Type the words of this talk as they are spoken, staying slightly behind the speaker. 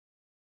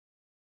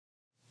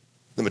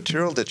The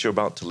material that you're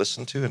about to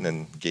listen to and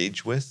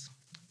engage with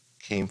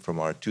came from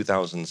our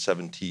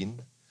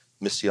 2017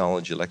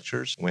 Missiology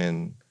Lectures,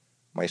 when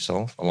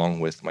myself, along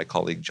with my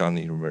colleague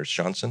Johnny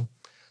Ramirez-Johnson,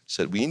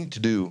 said we need to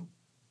do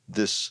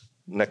this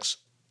next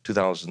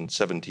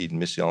 2017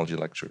 Missiology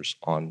Lectures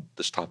on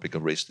this topic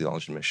of race,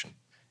 theology, and mission.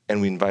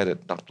 And we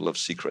invited Dr. Love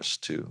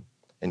Seacrest to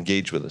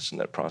engage with us in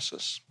that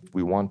process.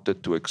 We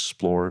wanted to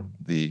explore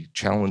the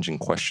challenging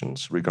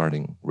questions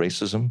regarding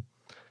racism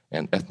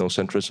and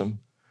ethnocentrism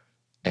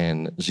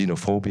and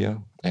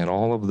xenophobia and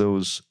all of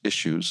those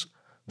issues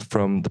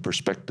from the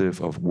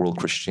perspective of world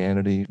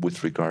Christianity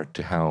with regard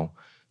to how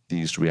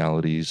these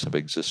realities have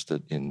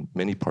existed in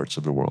many parts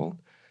of the world,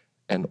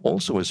 and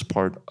also as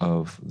part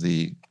of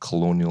the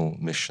colonial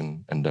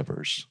mission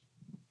endeavors.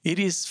 It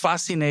is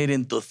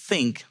fascinating to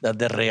think that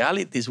the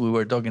realities we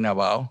were talking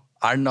about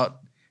are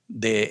not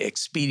the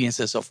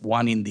experiences of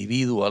one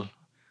individual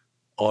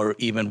or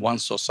even one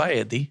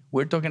society.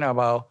 We're talking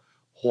about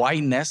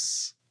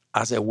whiteness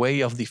as a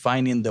way of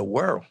defining the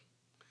world.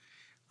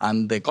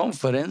 And the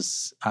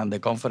conference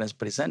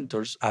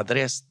presenters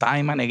address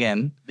time and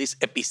again this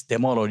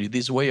epistemology,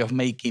 this way of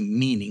making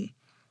meaning.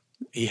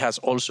 It has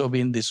also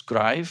been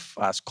described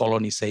as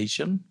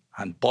colonization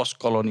and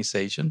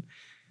post-colonization.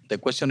 The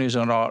question is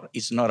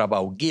not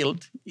about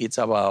guilt, it's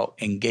about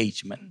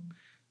engagement.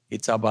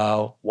 It's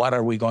about what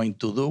are we going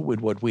to do with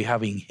what we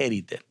have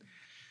inherited.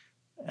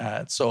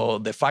 So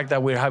the fact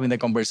that we're having the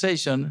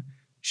conversation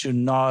should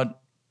not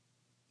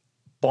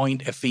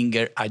point a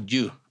finger at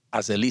you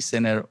as a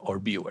listener or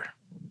viewer.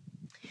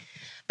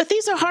 But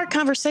these are hard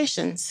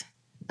conversations.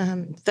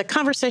 The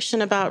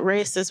conversation about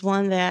race is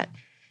one that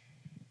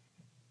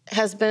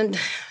has been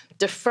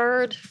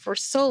deferred for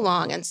so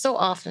long and so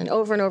often,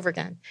 over and over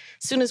again.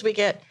 As soon as we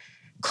get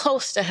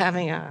close to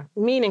having a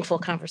meaningful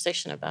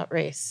conversation about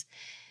race,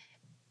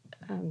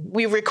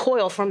 we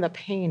recoil from the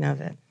pain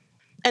of it.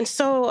 And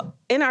so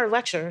in our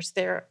lectures,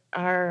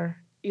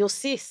 you'll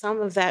see some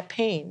of that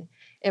pain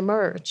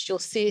emerge. You'll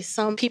see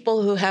some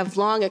people who have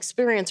long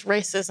experienced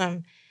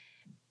racism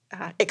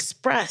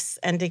express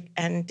and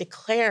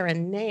declare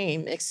and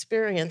name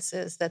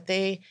experiences that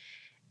they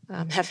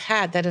have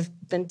had that have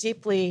been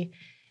deeply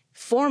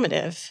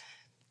formative,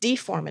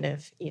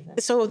 deformative even.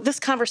 So this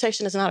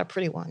conversation is not a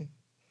pretty one,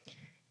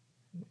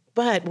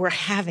 but we're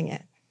having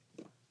it.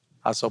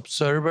 As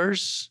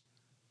observers,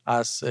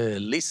 as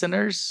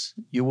listeners,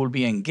 you will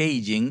be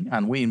engaging,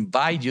 and we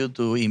invite you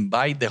to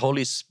invite the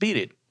Holy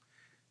Spirit.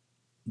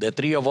 The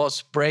three of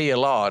us pray a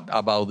lot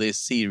about this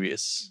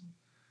series.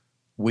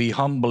 We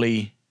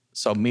humbly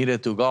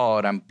submitted to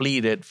God and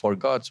pleaded for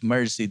God's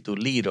mercy to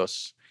lead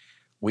us.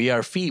 We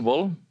are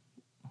feeble,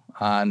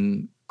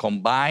 and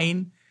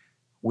combined,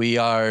 we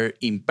are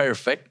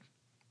imperfect,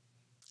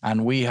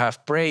 and we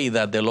have prayed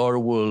that the Lord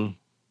will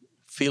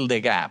fill the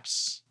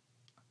gaps.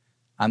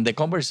 And the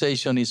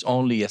conversation is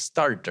only a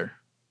starter.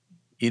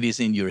 It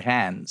is in your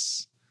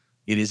hands.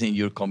 It is in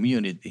your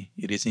community.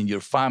 It is in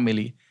your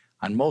family.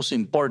 And most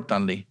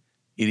importantly,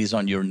 it is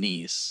on your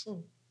knees.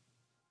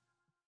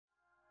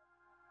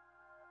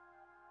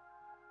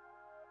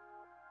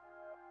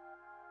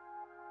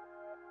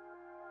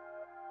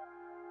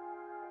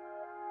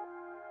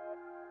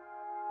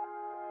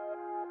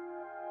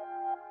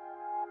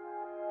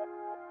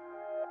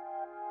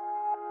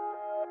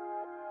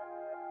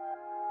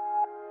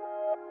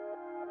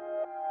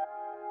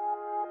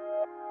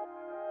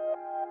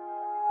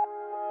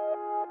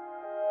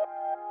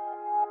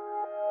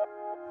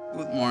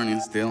 Good morning,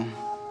 still.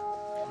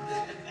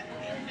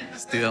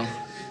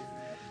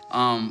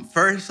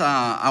 First,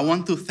 I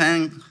want to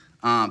thank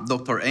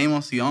Dr.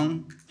 Amos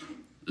Young,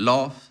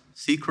 Love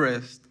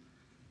Seacrest,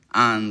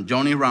 and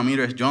Johnny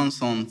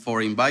Ramirez-Johnson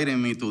for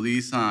inviting me to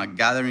this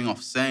gathering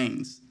of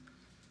saints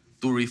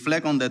to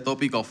reflect on the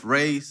topic of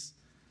race,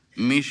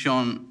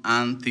 mission,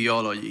 and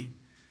theology.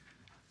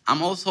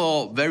 I'm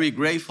also very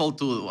grateful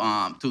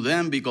to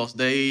them because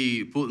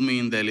they put me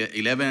in the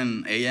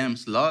 11 a.m.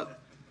 slot,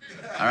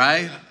 all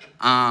right?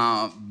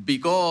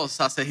 Because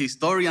as a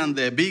historian,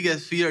 the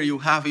biggest fear you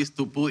have is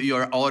to put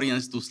your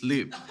audience to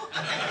sleep.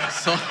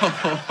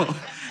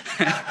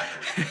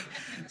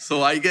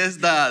 So I guess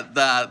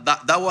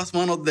that was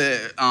one of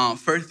the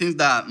first things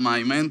that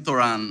my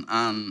mentor and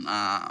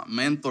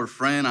mentor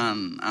friend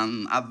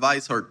and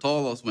advisor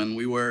told us when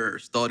we were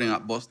studying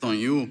at Boston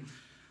U.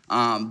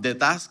 The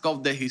task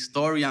of the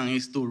historian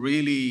is to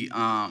really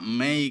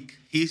make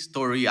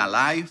history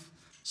alive,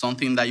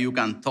 something that you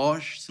can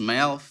touch,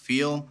 smell,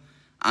 feel.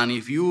 And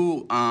if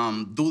you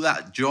do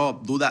that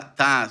job, do that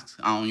task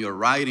on your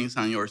writings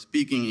and your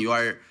speaking, you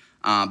are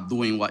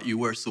doing what you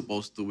were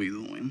supposed to be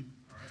doing.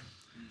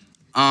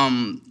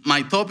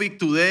 My topic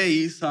today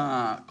is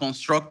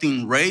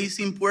constructing race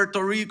in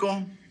Puerto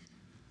Rico,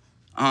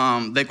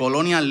 the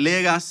colonial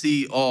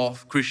legacy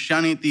of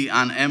Christianity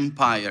and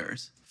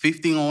empires,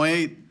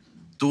 1508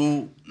 to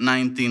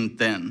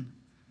 1910.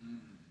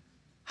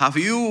 Have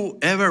you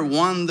ever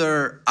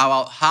wondered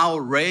about how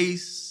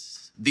race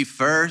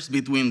differs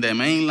between the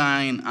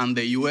mainland and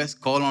the U.S.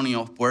 colony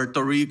of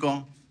Puerto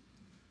Rico?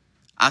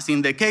 as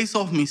in the case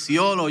of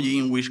missiology,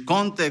 in which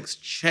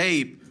context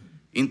shape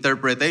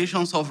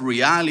interpretations of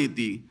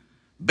reality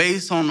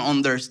based on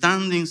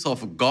understandings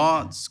of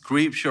God,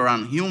 scripture,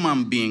 and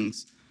human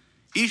beings,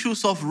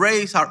 issues of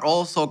race are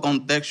also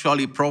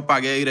contextually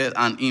propagated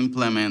and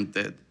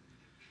implemented.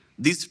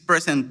 This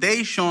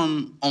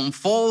presentation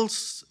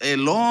unfolds a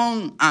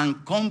long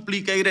and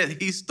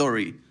complicated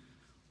history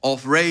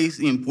of race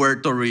in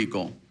Puerto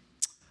Rico.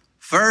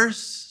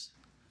 First,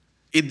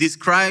 it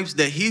describes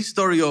the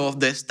history of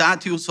the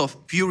status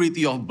of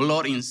purity of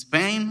blood in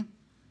Spain,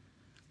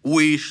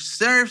 which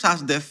serves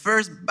as the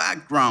first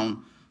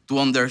background to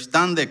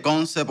understand the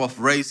concept of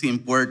race in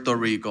Puerto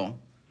Rico.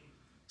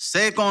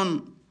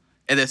 Second,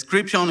 a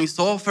description is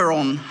offered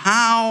on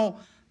how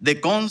the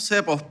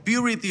concept of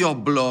purity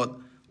of blood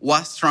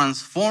was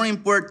transformed in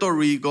Puerto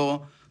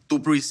Rico to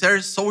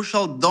preserve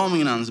social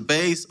dominance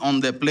based on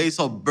the place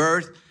of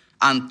birth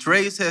and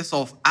traces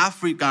of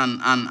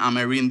African and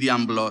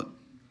Amerindian blood.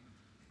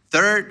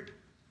 Third,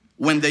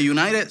 when the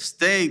United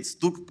States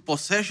took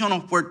possession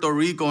of Puerto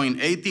Rico in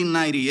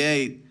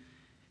 1898,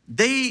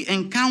 they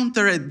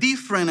encountered a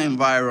different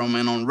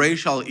environment on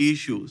racial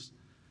issues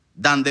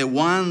than the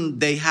one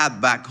they had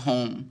back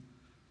home.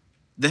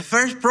 The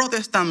first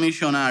Protestant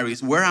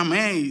missionaries were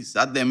amazed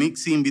at the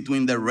mixing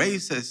between the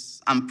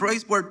races and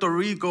praised Puerto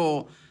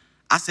Rico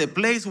as a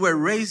place where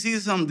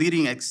racism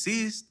didn't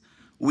exist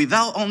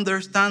without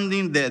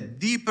understanding the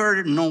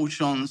deeper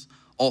notions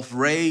of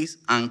race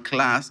and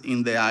class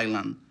in the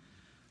island.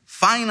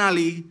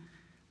 Finally,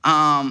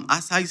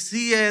 as I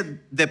see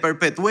it, the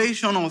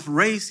perpetuation of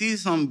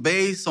racism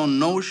based on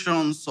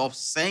notions of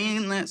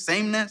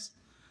sameness,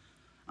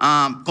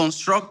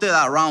 constructed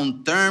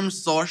around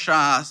terms such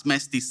as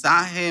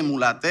mestizaje,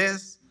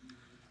 mulatez,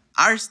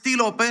 are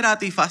still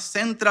operative as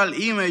central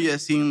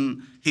images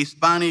in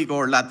Hispanic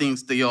or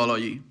Latinx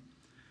theology.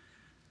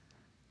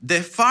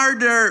 The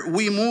farther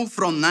we move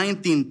from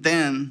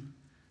 1910,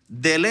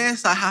 the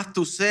less I have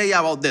to say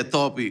about the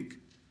topic.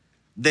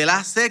 The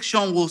last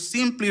section will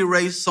simply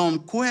raise some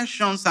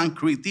questions and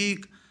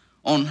critique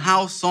on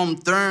how some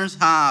terms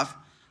have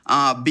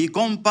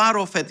become part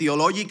of a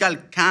theological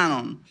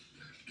canon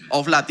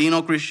of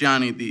Latino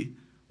Christianity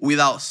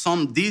without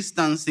some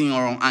distancing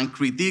and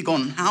critique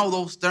on how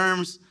those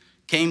terms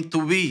came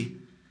to be.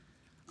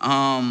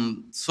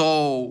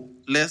 So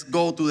let's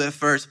go to the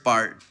first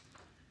part.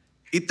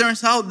 It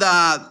turns out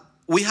that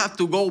we have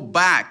to go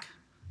back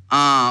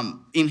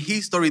in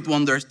history to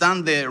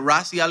understand the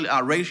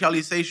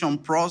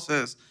racialization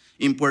process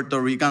in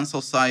Puerto Rican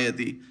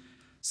society.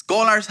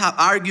 Scholars have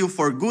argued,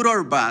 for good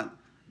or bad,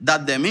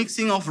 that the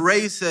mixing of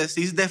races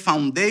is the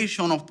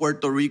foundation of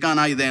Puerto Rican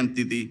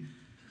identity,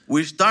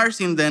 which starts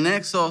in the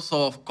nexus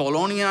of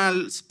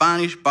colonial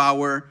Spanish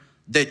power,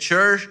 the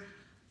church,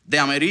 the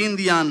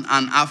Amerindian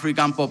and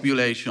African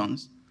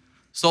populations.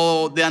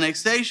 So the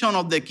annexation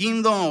of the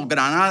Kingdom of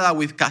Granada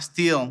with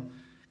Castile,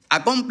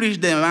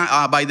 accomplished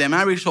by the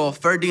marriage of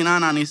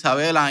Ferdinand and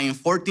Isabella in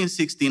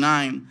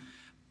 1469,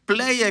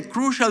 played a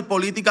crucial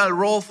political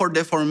role for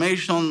the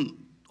formation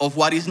of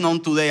what is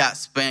known today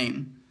as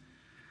Spain.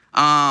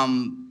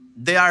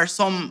 There are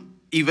some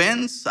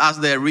events as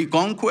the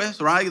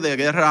Reconquest, right? The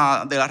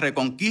Guerra de la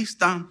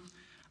Reconquista.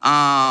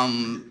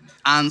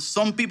 And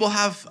some people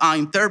have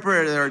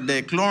interpreted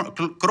the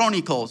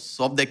chronicles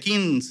of the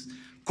king's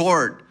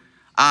court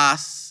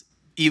as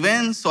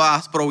events or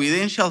as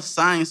providential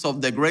signs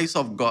of the grace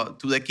of God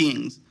to the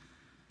kings.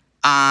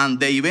 And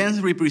the events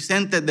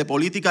represented the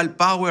political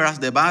power as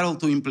the battle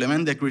to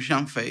implement the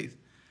Christian faith.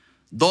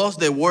 Thus,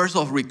 the wars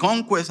of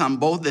reconquest and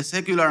both the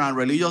secular and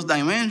religious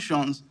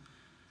dimensions,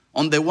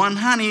 on the one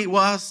hand, it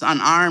was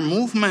an armed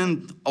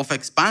movement of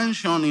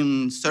expansion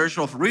in search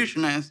of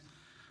richness,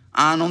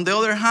 and on the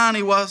other hand,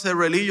 it was a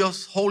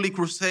religious holy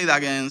crusade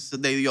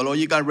against the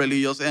ideological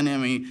religious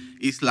enemy,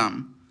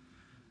 Islam.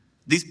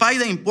 Despite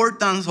the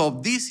importance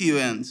of these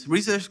events,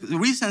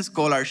 recent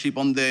scholarship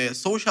on the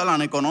social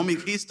and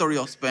economic history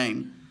of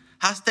Spain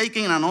has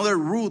taken another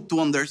route to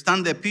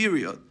understand the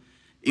period.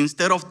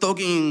 Instead of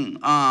taking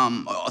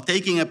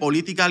a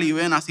political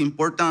event as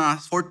important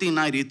as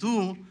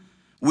 1492,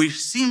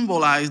 which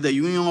symbolized the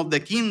union of the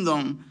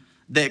kingdom,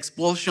 the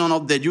expulsion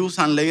of the Jews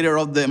and later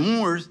of the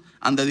Moors,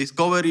 and the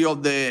discovery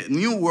of the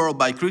New World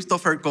by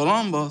Christopher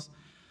Columbus,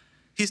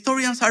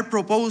 historians are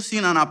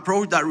proposing an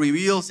approach that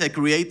reveals a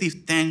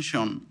creative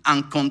tension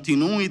and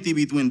continuity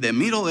between the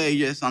Middle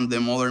Ages and the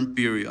modern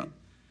period.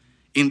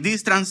 In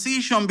this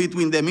transition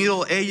between the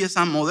Middle Ages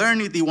and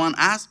modernity, one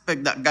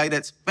aspect that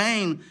guided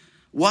Spain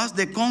was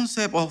the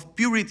concept of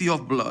purity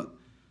of blood.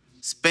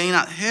 Spain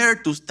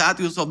adhered to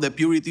statutes of the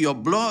purity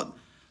of blood,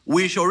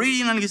 which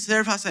originally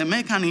served as a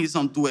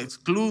mechanism to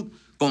exclude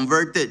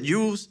converted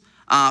Jews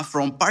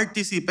from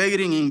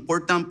participating in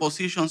important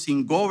positions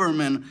in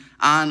government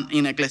and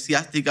in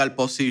ecclesiastical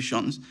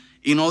positions.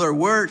 In other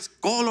words,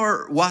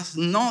 color was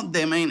not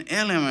the main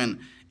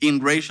element in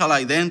racial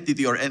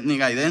identity or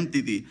ethnic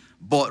identity,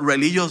 but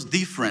religious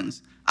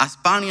difference, as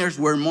Spaniards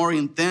were more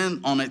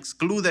intent on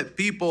excluded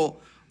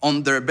people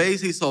on the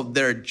basis of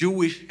their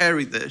Jewish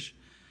heritage.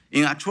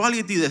 In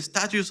actuality, the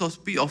statutes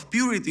of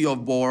purity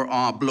of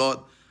blood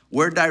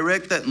were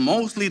directed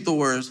mostly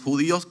towards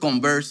Judíos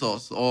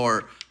conversos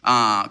or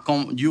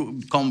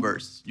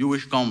converts,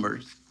 Jewish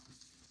converts.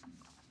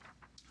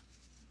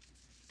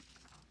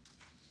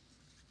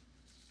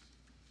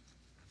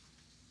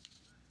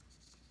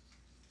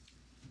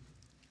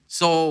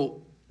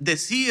 So the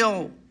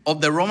zeal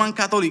of the Roman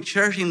Catholic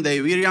Church in the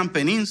Iberian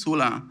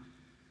Peninsula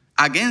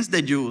against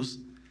the Jews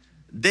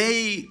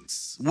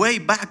dates way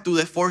back to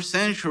the 4th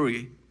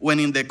century, when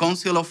in the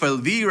Council of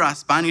Elvira,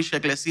 Spanish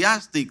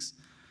ecclesiastics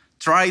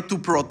tried to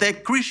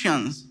protect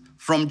Christians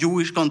from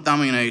Jewish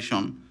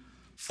contamination.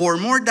 For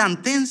more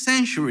than 10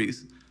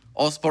 centuries,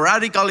 or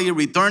sporadically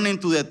returning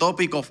to the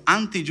topic of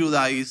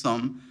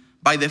anti-Judaism,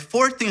 by the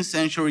 14th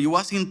century, it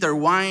was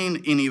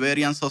intertwined in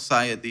Iberian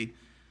society.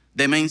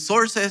 The main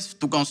sources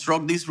to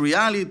construct this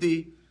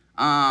reality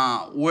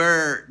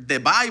were the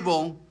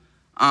Bible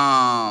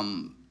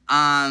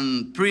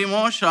and pretty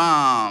much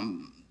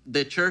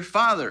the church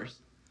fathers.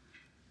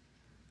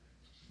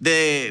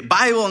 The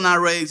Bible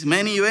narrates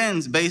many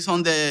events based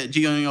on the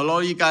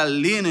genealogical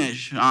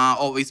lineage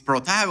of its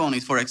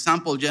protagonists. For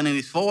example,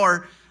 Genesis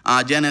 4,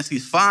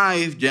 Genesis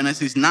 5,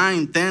 Genesis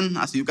 9, 10,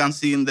 as you can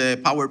see in the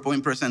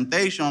PowerPoint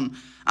presentation,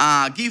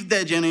 give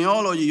the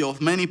genealogy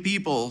of many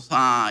peoples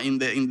in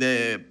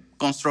the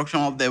construction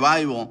of the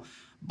Bible.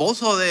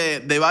 Also,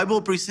 the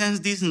Bible presents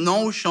this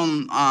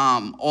notion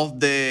of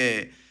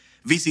the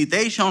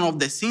visitation of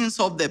the sins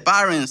of the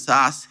parents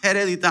as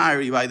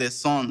hereditary by the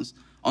sons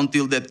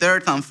until the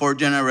 3rd and 4th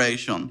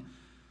generation.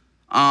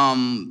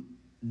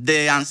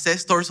 The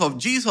ancestors of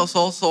Jesus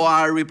also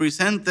are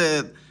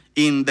represented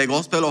in the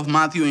Gospel of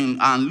Matthew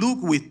and Luke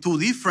with 2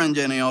 different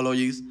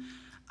genealogies.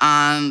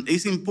 And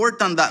it's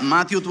important that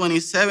Matthew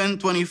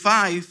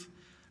 27:25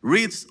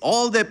 reads,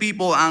 all the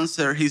people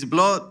answer, his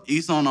blood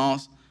is on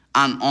us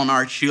and on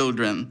our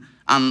children,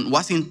 and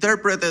was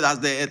interpreted as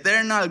the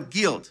eternal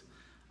guilt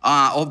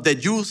of the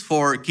Jews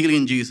for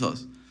killing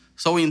Jesus.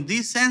 So in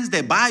this sense,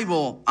 the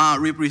Bible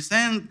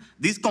represents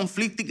this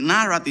conflicting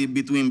narrative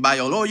between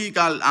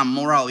biological and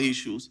moral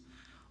issues.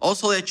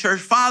 Also, the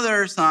church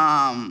fathers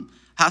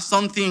have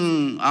some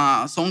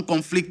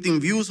conflicting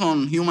views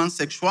on human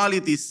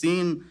sexuality,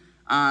 sin,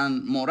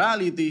 and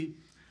morality.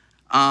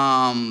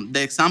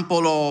 The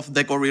example of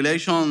the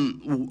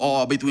correlation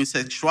between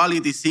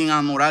sexuality, sin,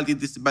 and morality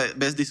is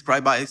best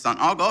described by St.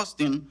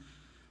 Augustine.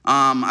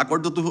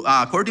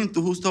 According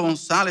to Justo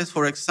González,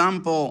 for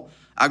example,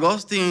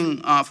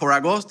 for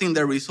Augustine,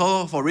 the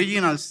result of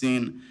original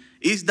sin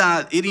is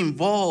that it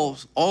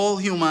involves all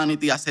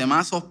humanity as a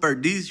mass of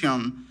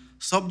perdition,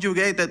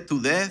 subjugated to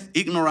death,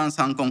 ignorance,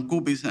 and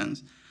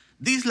concupiscence.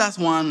 This last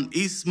one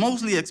is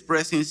mostly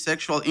expressed in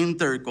sexual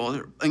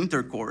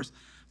intercourse,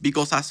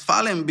 because as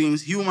fallen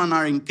beings, humans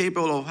are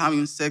incapable of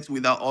having sex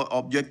without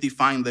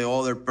objectifying the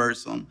other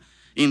person.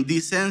 In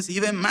this sense,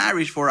 even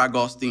marriage for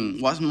Augustine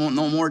was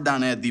no more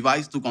than a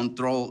device to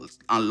control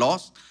and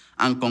lust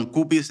and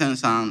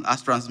concupiscence, and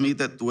as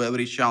transmitted to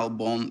every child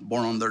born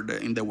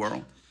in the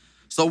world.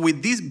 So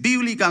with this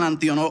biblical and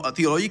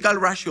theological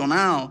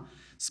rationale,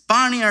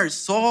 Spaniards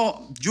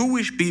saw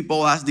Jewish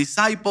people as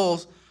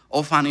disciples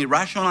of an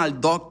irrational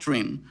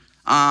doctrine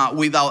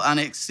without an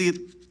exit,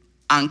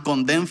 and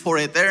condemned for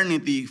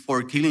eternity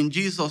for killing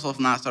Jesus of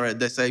Nazareth,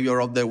 the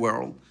Savior of the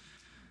world.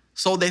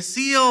 So the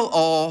zeal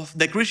of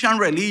the Christian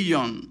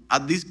religion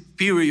at this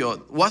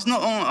period was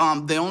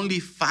not the only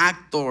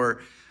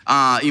factor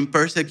in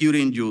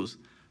persecuting Jews,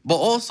 but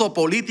also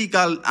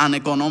political and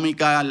economic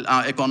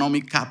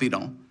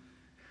capital.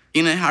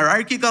 In a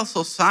hierarchical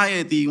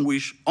society in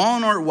which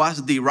honor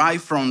was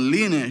derived from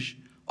lineage,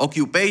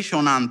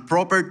 occupation, and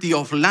property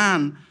of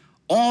land,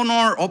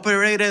 honor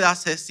operated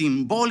as a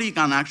symbolic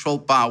and actual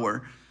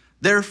power.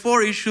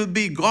 Therefore, it should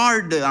be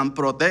guarded and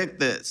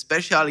protected,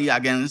 especially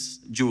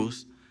against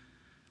Jews.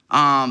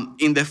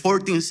 In the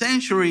 14th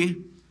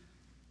century,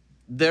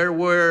 there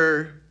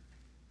were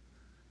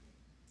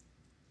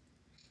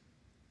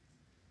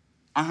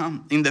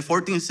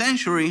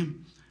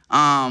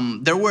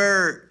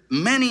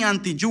many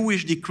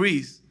anti-Jewish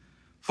decrees.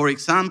 For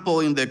example,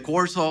 in the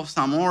course of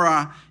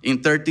Zamora in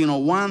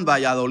 1301,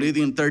 Valladolid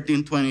in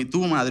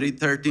 1322, Madrid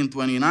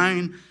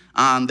 1329,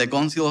 and the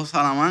Council of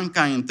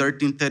Salamanca in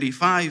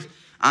 1335.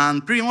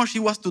 And pretty much it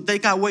was to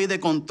take away the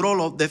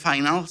control of the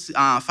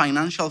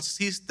financial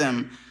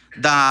system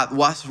that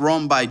was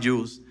run by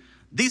Jews.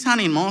 This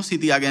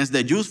animosity against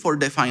the Jews for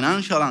the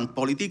financial and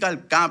political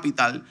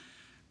capital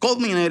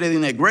culminated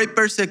in a great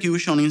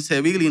persecution in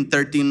Seville in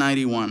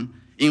 1391,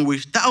 in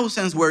which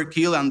thousands were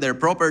killed and their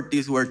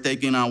properties were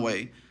taken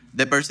away.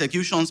 The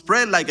persecution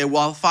spread like a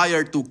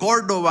wildfire to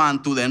Córdoba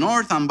and to the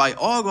north, and by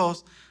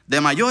August,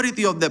 the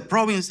majority of the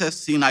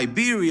provinces in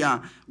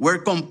Iberia were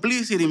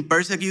complicit in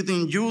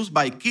persecuting Jews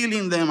by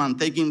killing them and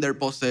taking their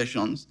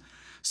possessions.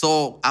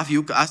 So as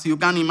you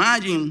can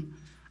imagine,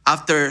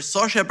 after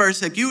such a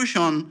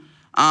persecution,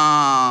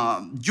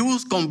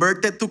 Jews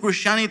converted to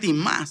Christianity en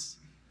masse.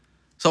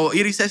 So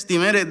it is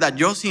estimated that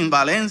just in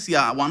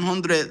Valencia,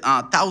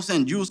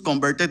 100,000 Jews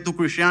converted to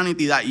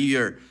Christianity that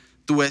year,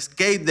 to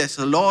escape the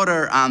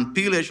slaughter and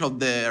pillage of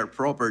their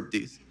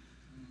properties.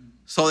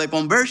 So the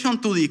conversion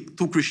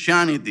to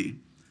Christianity,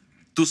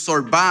 to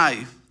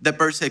survive the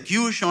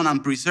persecution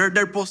and preserve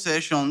their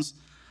possessions,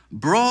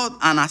 brought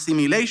an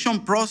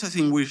assimilation process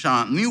in which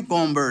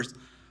newcomers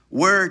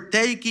were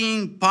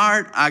taking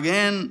part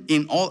again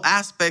in all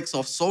aspects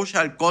of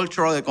social,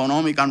 cultural,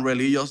 economic, and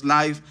religious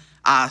life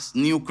as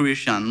new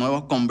Christians,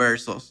 nuevos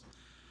conversos.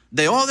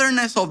 The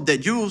otherness of the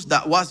Jews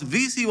that was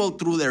visible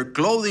through their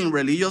clothing,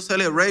 religious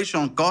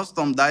celebration,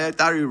 custom,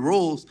 dietary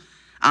rules,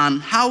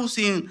 and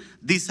housing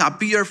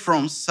disappeared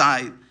from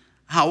sight.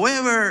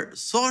 However,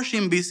 such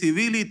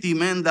invisibility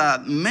meant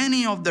that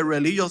many of the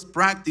religious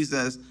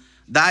practices,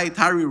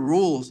 dietary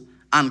rules,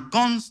 and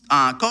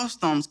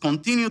customs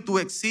continue to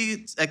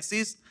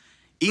exist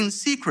in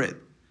secret.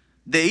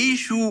 The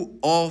issue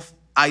of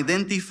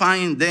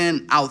identifying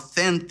then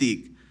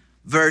authentic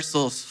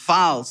versus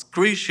false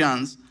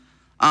Christians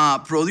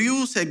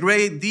produced a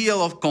great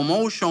deal of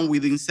commotion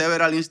within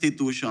several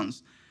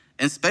institutions,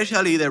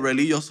 especially the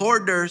religious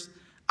orders,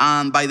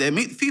 and by the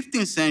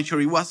mid-15th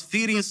century was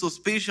feeding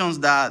suspicions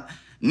that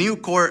new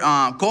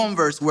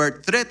converts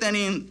were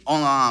threatening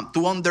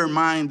to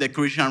undermine the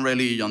Christian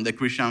religion, the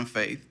Christian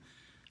faith.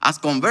 As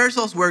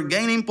conversos were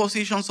gaining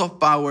positions of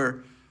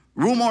power,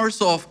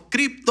 rumors of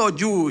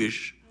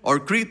crypto-Jewish or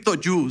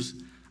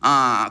crypto-Jews,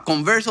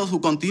 conversos who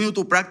continue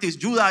to practice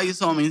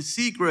Judaism in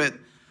secret,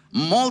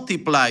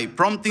 multiplied,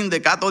 prompting the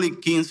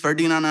Catholic kings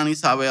Ferdinand and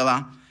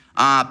Isabella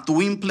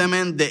to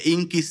implement the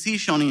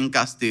Inquisition in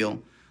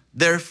Castile.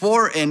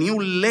 Therefore, a new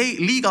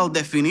legal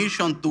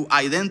definition to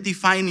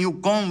identify new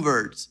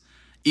converts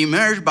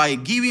emerged by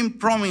giving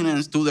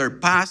prominence to their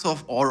past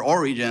or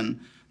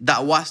origin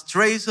that was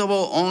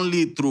traceable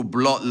only through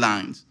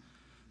bloodlines.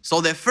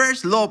 So the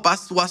first law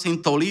passed was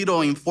in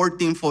Toledo in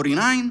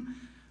 1449,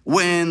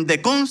 when the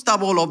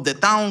constable of the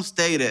town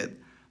stated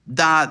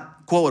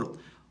that, quote,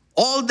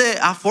 all the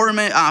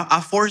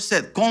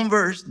aforesaid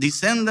converts,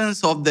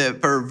 descendants of the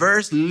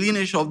perverse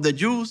lineage of the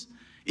Jews,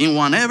 in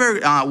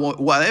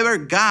whatever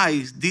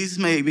guise this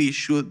may be,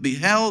 should be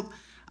held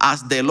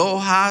as the law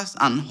has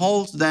and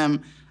holds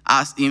them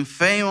as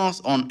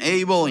infamous,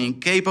 unable,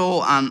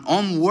 incapable, and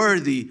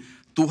unworthy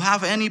to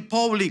have any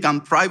public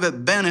and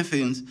private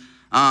benefits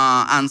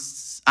and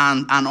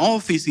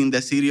office in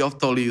the city of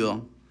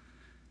Toledo.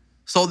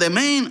 So the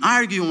main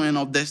argument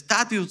of the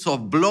statutes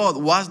of blood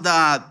was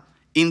that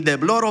in the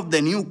blood of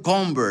the new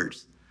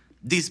converts,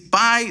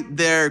 despite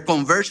their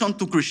conversion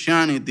to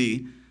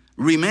Christianity,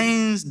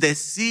 remains the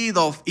seed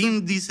of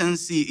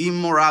indecency,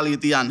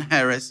 immorality, and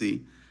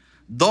heresy.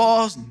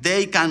 Thus,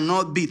 they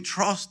cannot be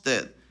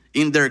trusted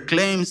in their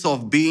claims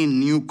of being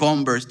new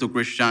converts to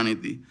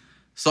Christianity.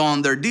 So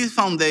under these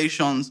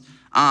foundations,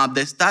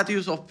 the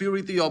status of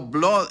purity of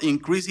blood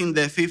increased in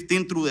the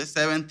 15th through the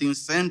 17th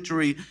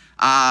century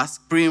as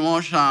pretty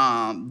much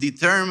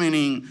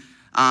determining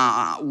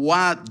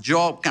what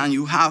job can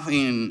you have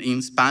in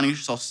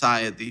Spanish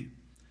society.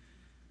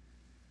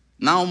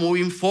 Now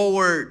moving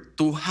forward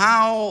to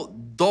how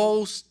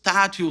those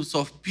statutes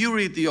of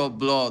purity of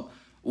blood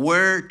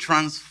were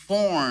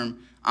transformed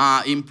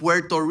in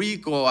Puerto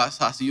Rico.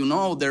 As you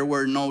know, there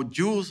were no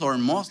Jews or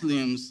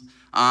Muslims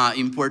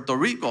in Puerto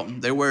Rico.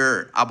 They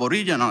were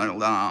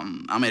Aboriginal,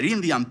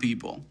 Amerindian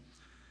people.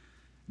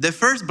 The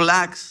first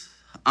blacks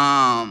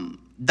who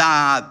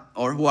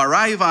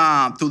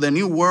arrived to the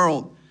New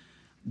World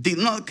did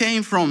not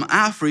came from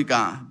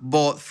Africa,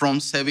 but from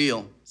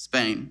Seville,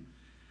 Spain.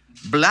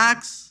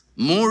 Blacks,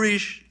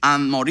 Moorish,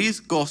 and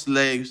Morisco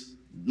slaves.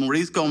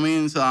 Morisco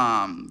means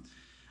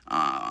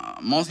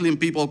Muslim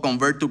people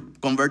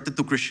converted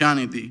to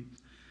Christianity.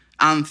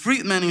 And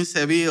freedmen in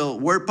Seville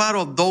were part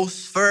of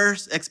those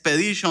first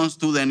expeditions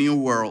to the New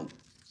World.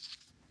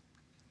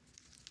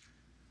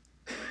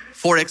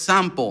 For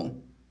example,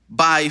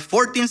 by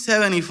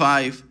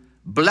 1475,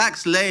 black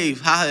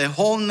slaves had a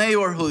whole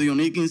neighborhood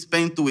unique in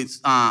Spain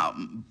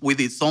with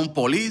its own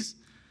police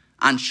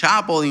and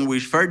chapel, in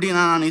which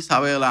Ferdinand and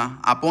Isabella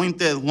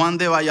appointed Juan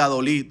de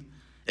Valladolid,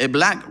 a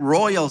black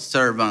royal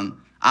servant,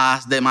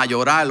 as the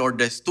mayoral or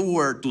the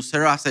steward to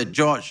serve as a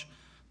judge,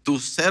 to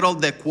settle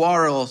the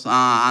quarrels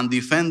and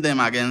defend them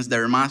against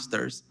their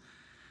masters.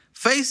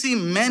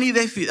 Facing many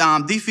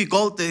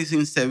difficulties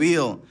in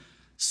Seville,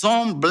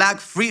 some black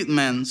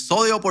freedmen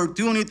saw the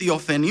opportunity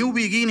of a new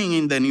beginning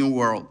in the New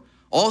World.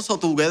 Also,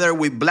 together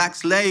with black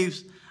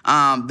slaves,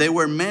 there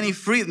were many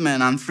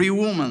freedmen and free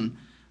women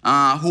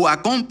who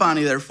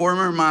accompanied their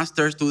former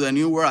masters to the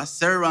New World as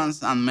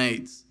servants and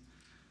maids.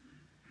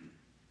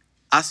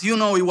 As you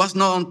know, it was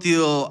not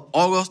until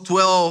August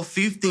 12,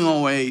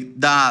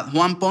 1508, that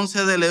Juan Ponce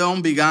de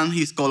León began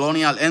his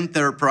colonial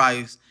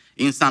enterprise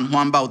in San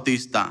Juan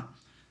Bautista.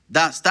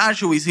 That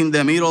statue is in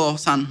the middle of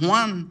San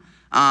Juan,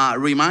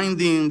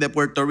 reminding the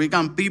Puerto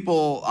Rican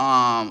people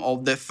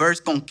of the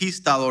first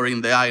conquistador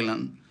in the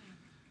island.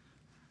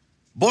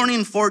 Born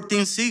in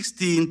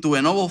 1460 into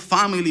a noble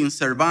family in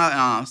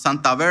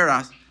Santa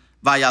Vera,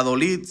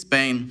 Valladolid,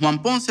 Spain, Juan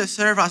Ponce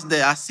served as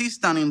the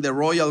assistant in the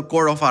royal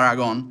court of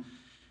Aragon.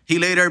 He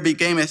later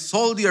became a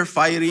soldier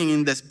fighting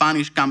in the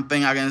Spanish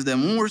campaign against the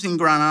Moors in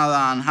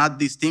Granada and had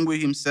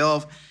distinguished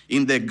himself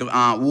in the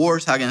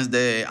wars against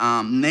the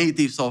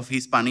natives of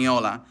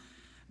Hispaniola.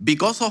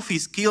 Because of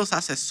his skills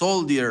as a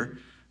soldier,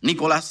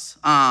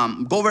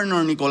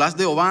 Governor Nicolás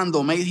de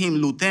Obando made him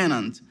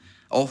lieutenant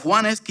of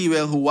Juan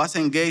Esquivel, who was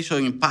engaged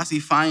in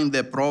pacifying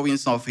the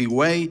province of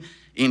Higüey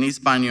in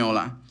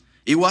Hispaniola.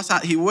 It was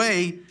at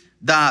Higüey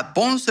that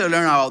Ponce learned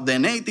about the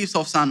natives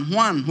of San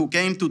Juan who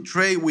came to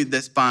trade with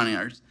the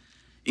Spaniards.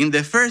 In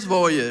the first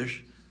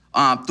voyage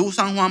to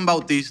San Juan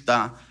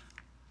Bautista,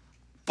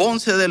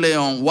 Ponce de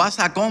León was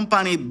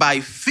accompanied by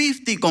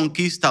 50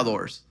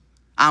 conquistadors,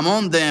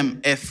 among them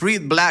a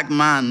freed black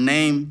man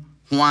named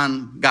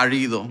Juan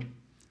Garrido,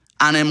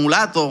 and a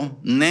mulatto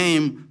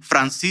named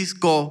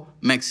Francisco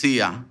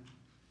Mexia.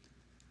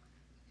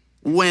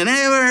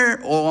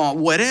 Whenever or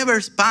wherever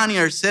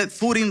Spaniards set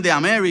foot in the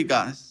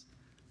Americas,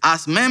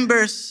 as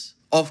members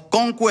of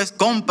conquest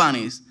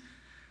companies,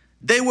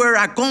 they were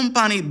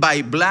accompanied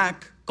by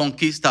black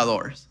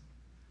conquistadors.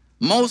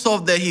 Most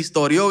of the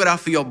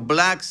historiography of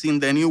blacks in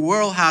the New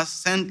World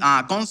has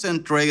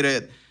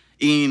concentrated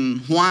in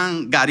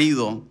Juan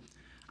Garrido.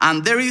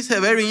 And there is a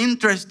very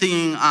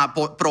interesting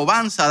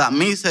provanza that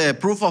meets a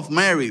proof of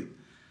merit,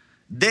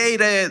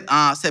 dated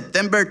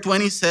September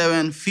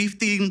 27,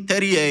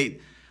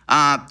 1538,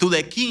 to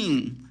the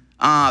king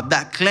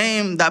that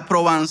claimed that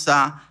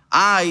provanza,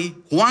 I,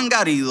 Juan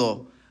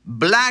Garrido,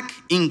 black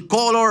in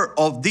color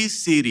of this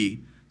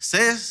city,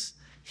 says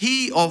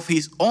he of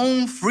his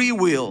own free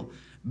will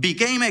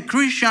became a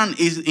Christian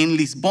in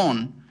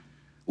Lisbon,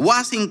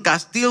 was in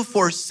Castile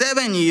for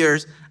 7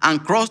 years,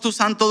 and crossed to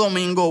Santo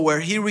Domingo, where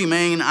he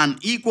remained an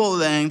equal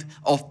length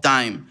of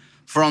time.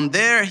 From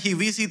there, he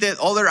visited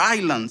other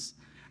islands,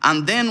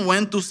 and then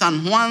went to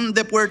San Juan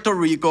de Puerto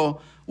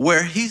Rico,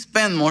 where he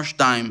spent much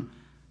time,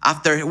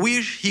 after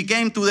which he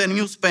came to the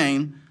New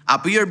Spain,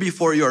 appeared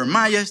before your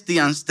majesty,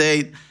 and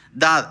state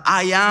that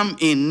I am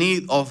in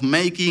need of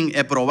making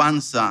a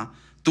provanza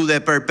to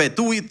the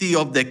perpetuity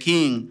of the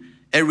king,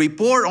 a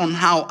report on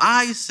how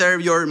I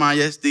serve your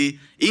majesty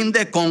in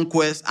the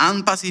conquest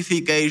and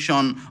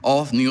pacification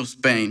of New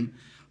Spain.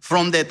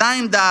 From the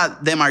time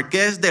that the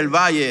Marqués del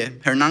Valle,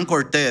 Hernán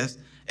Cortés,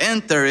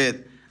 entered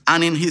it,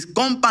 and in his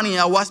company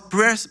I was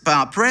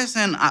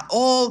present at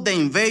all the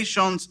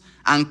invasions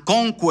and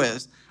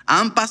conquests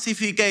and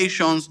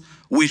pacifications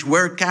which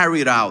were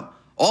carried out,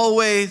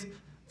 always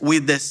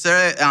with the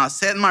said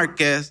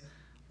Marqués,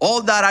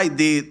 all that I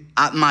did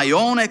at my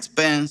own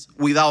expense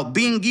without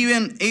being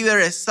given either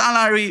a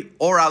salary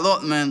or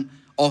allotment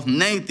of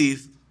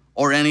native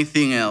or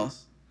anything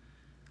else.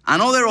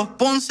 Another of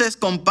Ponce's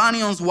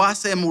companions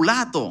was a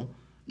mulatto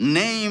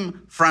named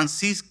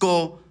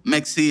Francisco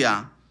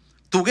Mexia.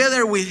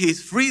 Together with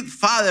his freed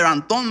father,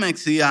 Anton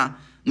Mexia,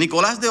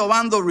 Nicolás de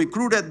Obando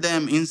recruited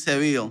them in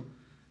Seville.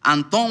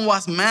 Anton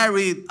was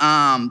married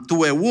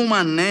to a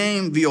woman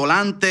named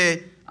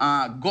Violante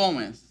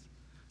Gomez.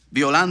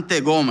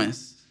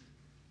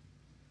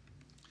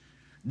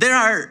 There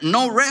are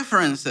no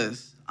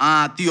references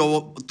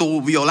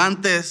to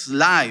Violante's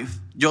life.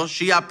 Just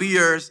she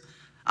appears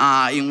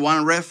in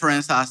one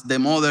reference as the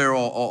mother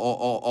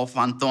of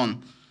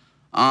Anton.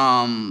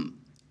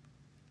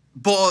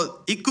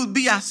 But it could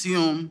be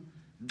assumed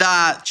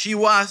that she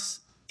was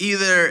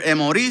either a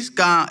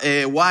Morisca,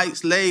 a white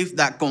slave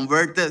that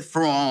converted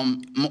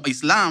from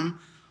Islam,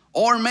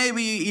 or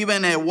maybe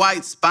even a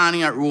white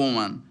Spaniard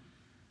woman,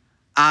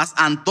 as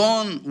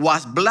Anton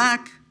was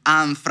black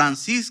and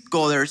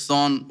Francisco, their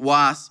son,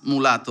 was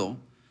mulatto.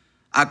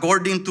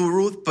 According to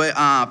Ruth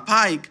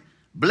Pike,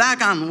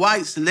 black and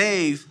white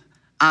slave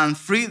and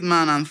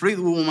freedman and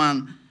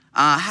freedwoman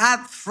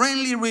had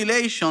friendly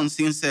relations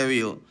in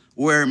Seville,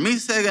 where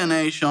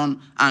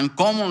miscegenation and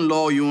common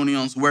law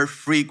unions were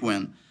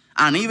frequent,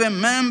 and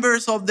even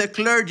members of the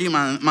clergy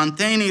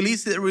maintained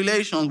illicit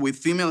relations with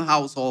female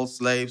household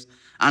slaves,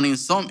 and in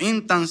some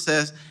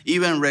instances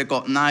even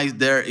recognized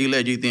their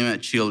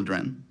illegitimate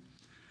children.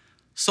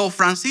 So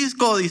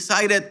Francisco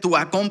decided to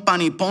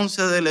accompany Ponce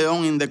de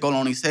León in the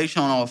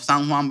colonization of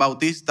San Juan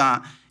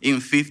Bautista in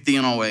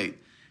 1508.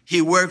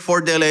 He worked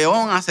for de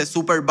León as a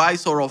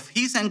supervisor of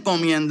his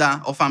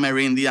encomienda of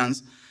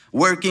Amerindians,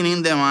 working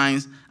in the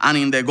mines, and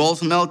in the gold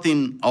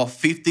smelting of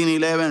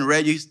 1511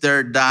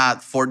 registered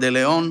that for de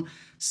León,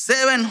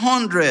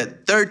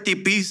 730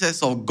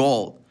 pieces of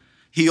gold.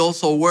 He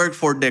also worked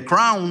for the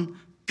crown,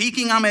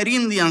 picking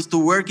Amerindians to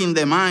work in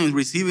the mines,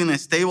 receiving a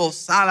stable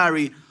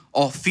salary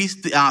of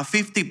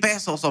 50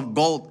 pesos of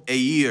gold a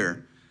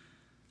year.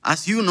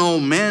 As you know,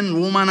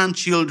 men, women, and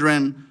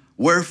children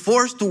were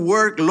forced to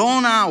work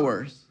long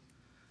hours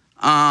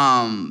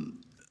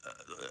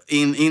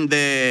in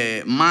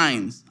the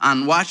mines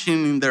and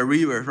washing in the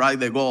rivers, right,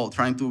 the gold,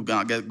 trying to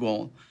get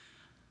gold.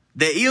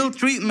 The ill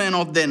treatment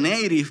of the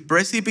native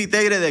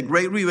precipitated a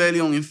great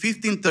rebellion in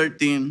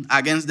 1513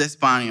 against the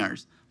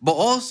Spaniards, but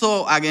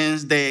also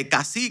against the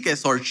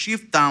caciques or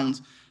chief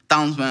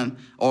townsmen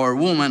or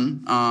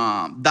women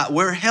that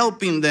were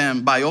helping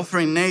them by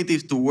offering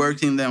natives to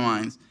work in the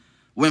mines.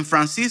 when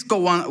Francisco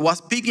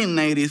was picking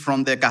natives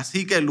from the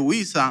Cacique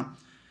Luisa,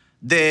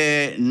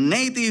 the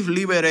native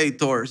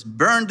liberators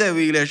burned the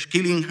village,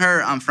 killing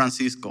her and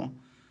Francisco.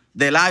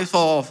 The lives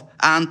of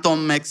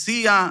Anton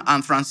Mexia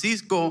and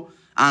Francisco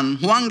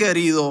and Juan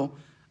Guerido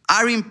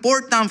are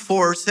important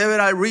for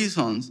several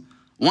reasons.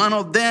 One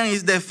of them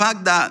is the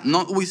fact that,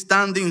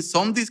 notwithstanding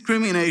some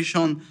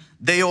discrimination,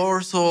 they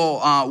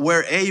also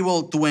were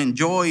able to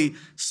enjoy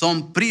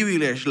some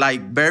privilege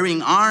like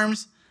bearing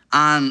arms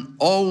and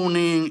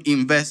owning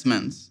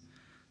investments.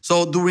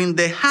 So during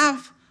the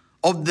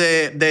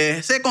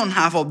second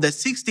half of the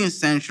 16th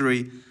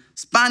century,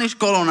 Spanish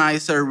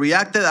colonizers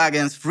reacted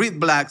against freed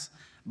blacks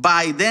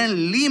by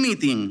then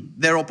limiting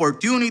their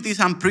opportunities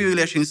and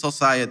privilege in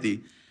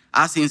society.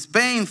 As in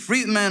Spain,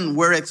 freedmen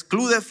were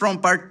excluded from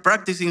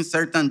practicing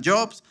certain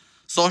jobs,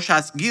 such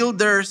as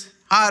gilders,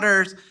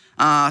 hatters,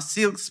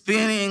 silk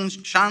spinning,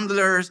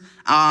 chandlers,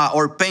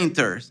 or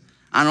painters.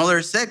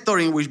 Another sector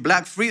in which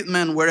black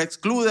freedmen were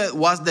excluded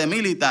was the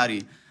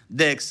military.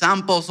 The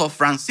examples of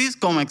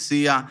Francisco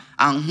Mexia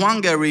and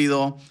Juan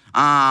Guerido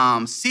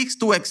ceased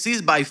to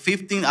exist by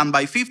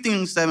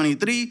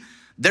 1573,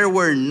 there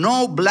were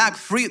no black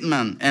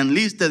freedmen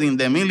enlisted in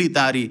the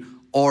military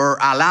or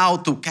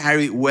allowed to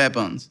carry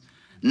weapons.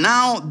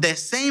 Now, the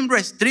same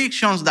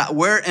restrictions that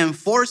were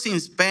enforced in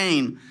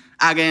Spain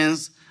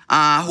against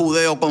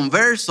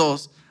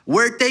Judeo-conversos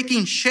were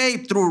taking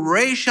shape through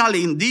racial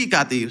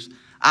indicatives,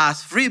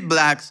 as freed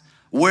blacks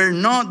were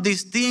not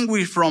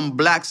distinguished from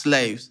black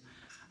slaves.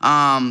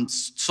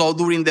 So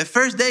during the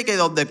first decade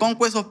of the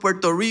conquest of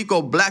Puerto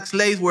Rico, black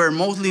slaves were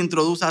mostly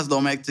introduced as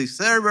domestic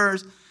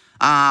servants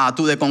to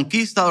the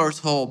conquistadors,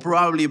 who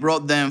probably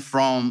brought them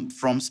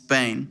from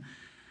Spain.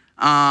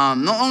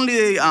 Not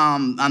only,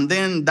 and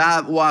then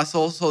that was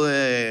also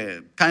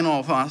the kind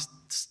of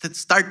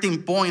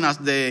starting point as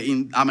the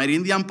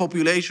Amerindian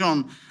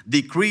population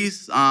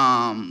decreased.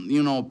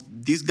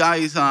 These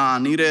guys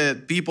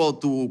needed people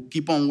to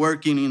keep on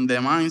working in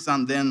the mines,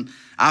 and then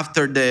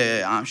after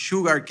the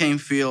sugarcane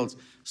fields,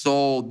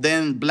 so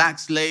then black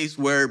slaves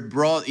were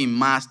brought in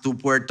mass to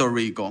Puerto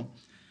Rico.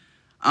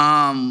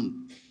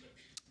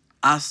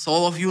 As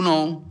all of you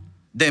know,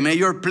 the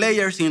major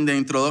players in the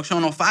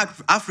introduction of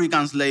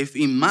African slaves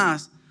in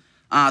mass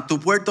to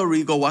Puerto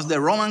Rico was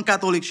the Roman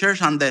Catholic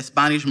Church and the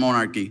Spanish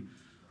monarchy,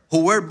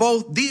 who were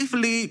both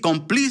deeply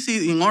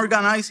complicit in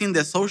organizing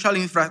the social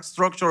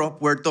infrastructure of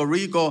Puerto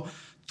Rico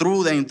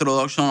through the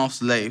introduction of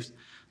slaves.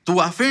 To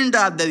affirm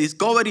that the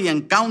discovery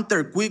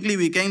encounter quickly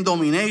became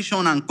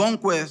domination and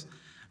conquest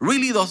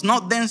really does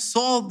not then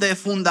solve the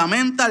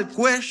fundamental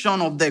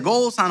question of the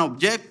goals and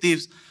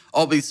objectives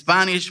of the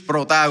Spanish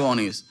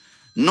protagonists,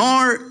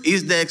 nor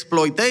is the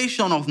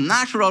exploitation of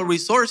natural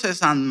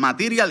resources and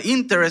material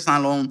interests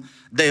alone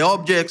the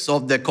objects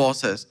of the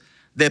causes.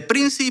 The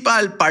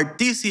principal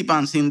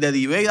participants in the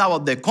debate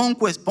about the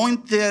conquest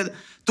pointed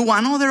to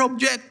another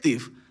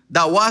objective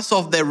that was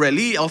of a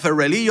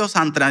religious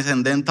and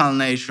transcendental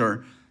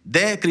nature,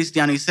 the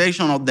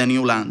Christianization of the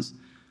new lands.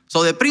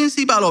 So the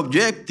principal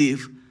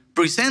objective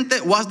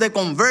presented was the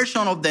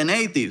conversion of the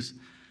natives.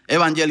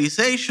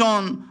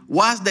 Evangelization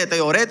was the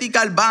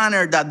theoretical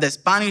banner that the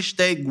Spanish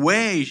state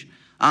waged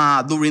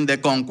during the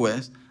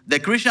conquest. The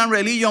Christian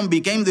religion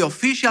became the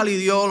official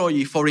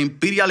ideology for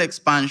imperial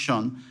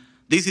expansion.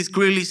 This is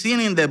clearly seen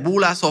in the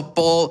bullas of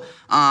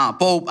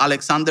Pope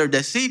Alexander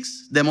VI,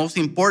 the most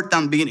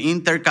important being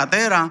Inter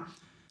Cathera,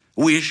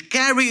 which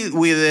carried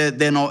with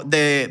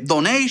the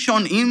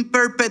donation in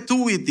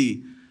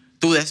perpetuity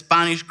to the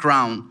Spanish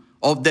crown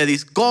of the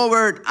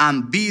discovered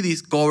and be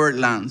discovered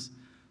lands.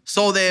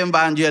 So the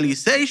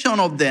evangelization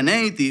of the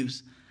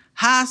natives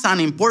has an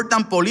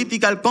important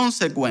political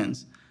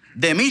consequence.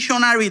 The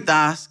missionary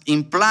task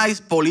implies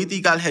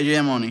political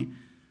hegemony.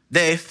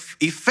 The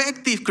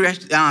effective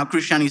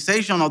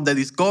Christianization of the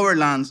discovered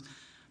lands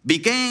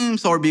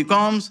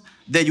becomes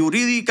the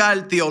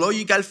juridical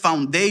theological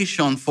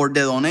foundation for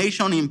the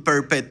donation in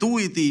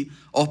perpetuity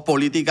of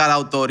political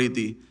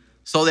authority.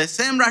 So the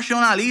same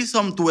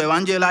rationalism to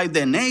evangelize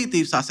the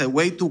natives as a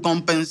way to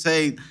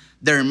compensate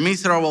their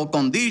miserable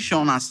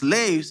condition as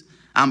slaves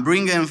and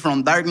bring them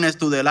from darkness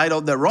to the light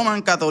of the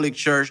Roman Catholic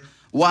Church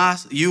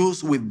was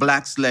used with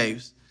black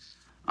slaves.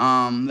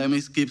 Let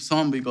me skip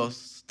some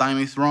because time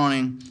is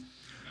running.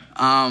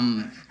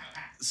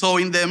 So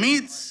in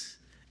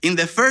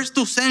the first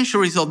 2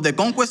 centuries of the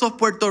conquest of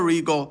Puerto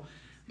Rico,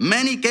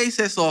 many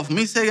cases of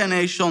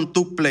miscegenation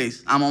took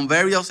place among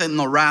various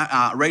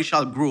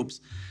racial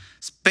groups.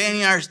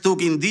 Spaniards took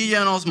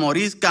indigenous,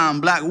 Morisca,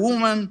 and black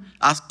women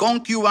as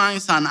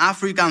concubines, and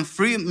African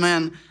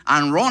freedmen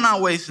and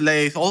runaway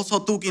slaves also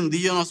took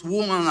indigenous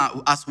women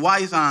as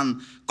wives and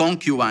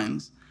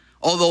concubines.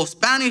 Although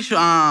Spanish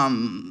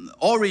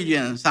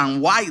origins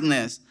and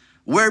whiteness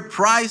were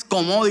prized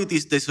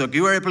commodities to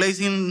secure a place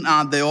in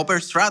the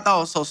upper strata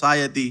of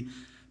society,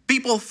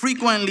 people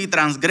frequently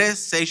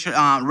transgressed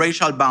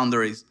racial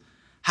boundaries.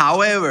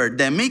 However,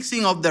 the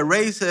mixing of the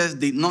races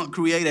did not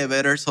create a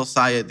better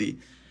society,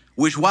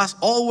 which was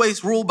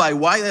always ruled by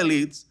white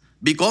elites.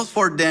 because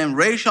for them,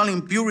 racial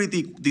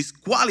impurity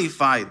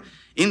disqualified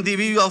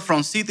individuals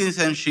from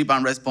citizenship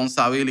and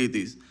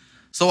responsibilities.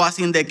 So as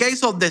in the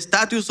case of the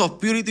status of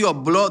purity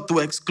of blood to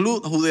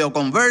exclude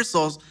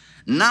Judeo-conversos,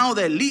 now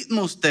the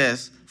litmus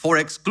test for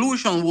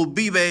exclusion will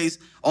be based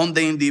on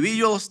the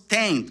individual's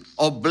taint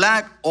of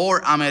black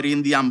or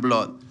Amerindian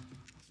blood.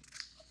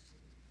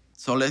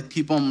 So let's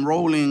keep on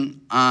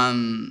rolling,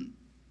 and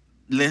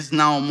let's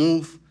now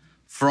move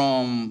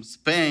from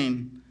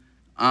Spain.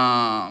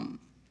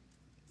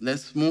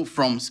 Let's move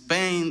from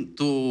Spain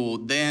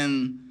to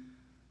then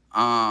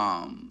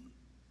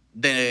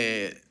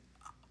the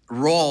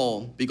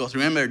role, because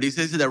remember, this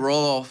is the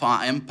role of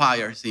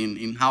empires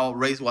in how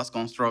race was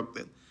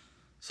constructed.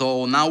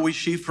 So now we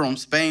shift from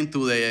Spain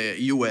to the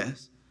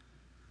US.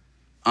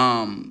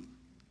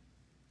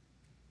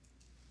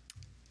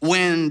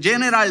 When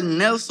General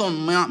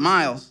Nelson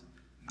Miles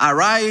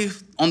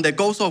arrived on the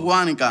coast of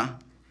Guanica,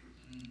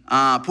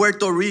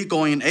 Puerto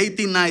Rico in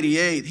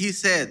 1898, he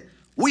said,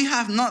 "We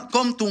have not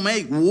come to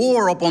make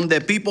war upon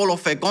the people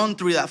of a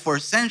country that for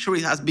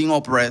centuries has been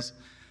oppressed,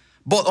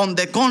 but on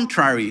the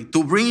contrary,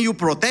 to bring you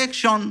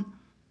protection,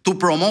 to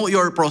promote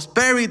your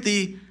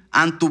prosperity,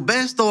 and to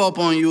bestow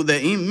upon you the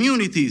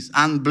immunities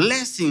and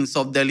blessings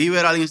of the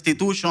liberal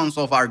institutions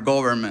of our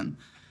government."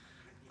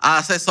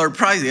 As a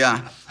surprise,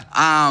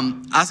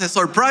 as a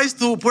surprise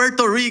to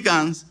Puerto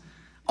Ricans,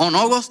 on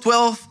August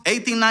 12,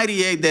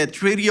 1898, the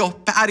Treaty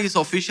of Paris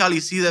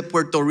officially ceded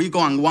Puerto Rico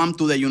and Guam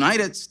to the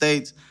United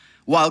States,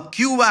 while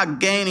Cuba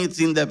gained its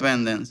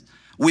independence.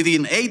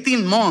 Within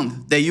 18 months,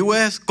 the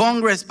U.S.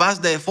 Congress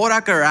passed the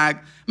Foraker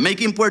Act,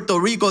 making Puerto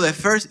Rico the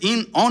first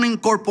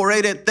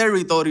unincorporated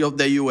territory of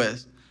the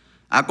U.S.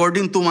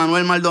 According to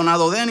Manuel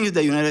Maldonado Dennis,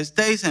 the United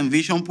States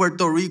envisioned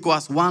Puerto Rico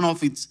as one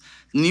of its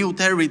new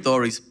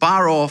territories,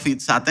 part of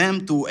its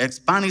attempt to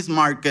expand its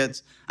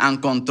markets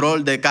and control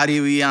the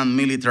Caribbean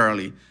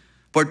militarily.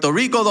 Puerto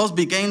Rico thus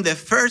became the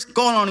first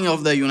colony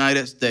of the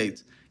United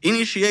States,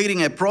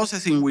 initiating a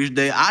process in which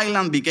the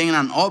island became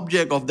an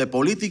object of the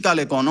political,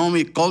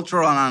 economic,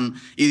 cultural, and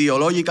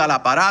ideological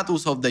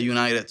apparatus of the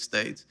United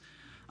States.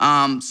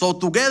 So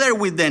together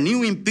with the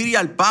new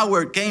imperial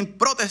power came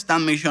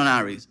Protestant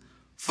missionaries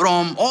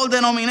from all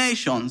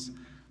denominations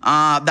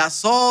that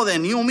saw the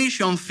new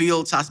mission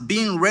fields as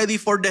being ready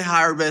for the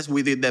harvest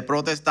within the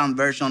Protestant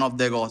version of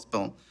the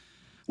gospel.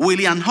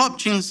 William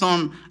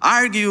Hutchinson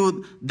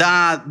argued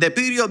that the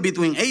period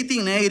between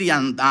 1880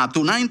 and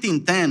to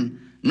 1910,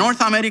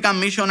 North American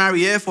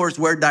missionary efforts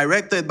were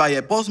directed by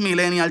a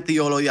post-millennial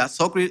theology that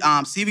saw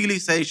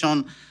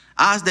civilization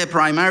as the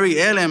primary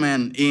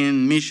element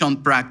in mission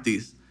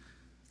practice.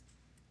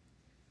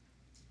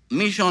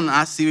 Mission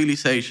as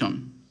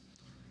civilization.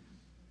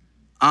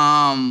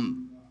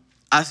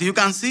 As you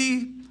can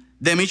see,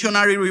 the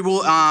missionary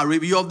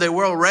review of the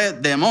world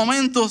read, "The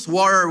momentous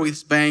war with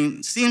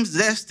Spain seems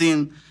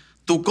destined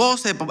to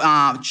cause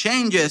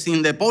changes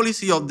in the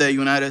policy of the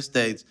United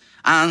States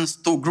and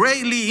to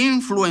greatly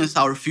influence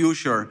our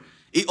future.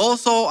 It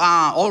also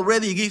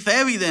already gives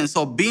evidence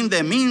of being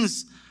the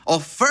means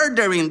of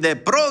furthering the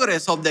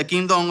progress of the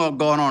kingdom of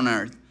God on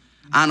earth."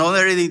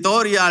 Another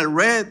editorial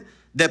read,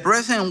 "The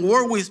present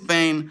war with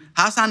Spain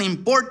has an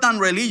important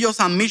religious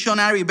and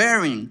missionary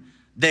bearing.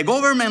 The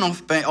government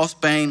of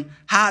Spain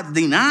had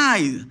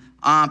denied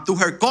to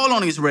her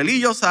colonies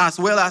religious as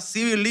well as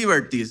civil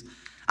liberties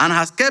and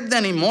has kept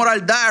them in moral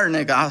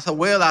darkness as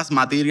well as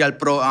material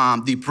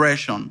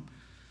depression."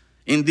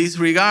 In this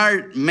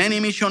regard, many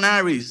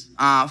missionaries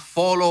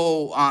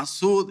follow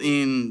suit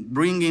in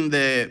bringing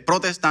the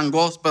Protestant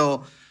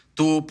gospel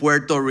to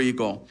Puerto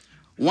Rico.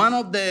 One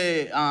of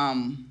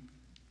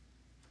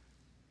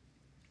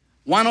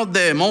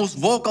the most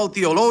vocal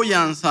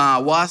theologians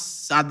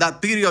was at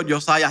that period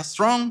Josiah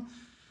Strong,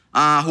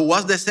 who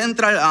was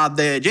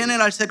the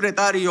general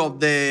secretary of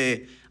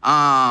the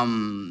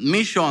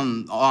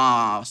mission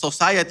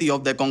society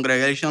of the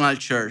Congregational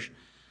Church.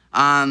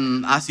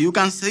 And as you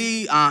can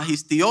see,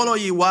 his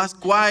theology was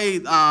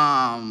quite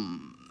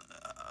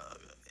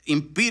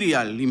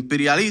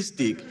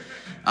imperialistic,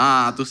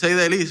 to say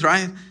the least,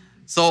 right?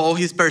 So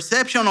his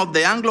perception of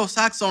the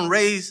Anglo-Saxon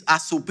race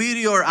as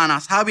superior and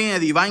as having a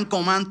divine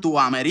command to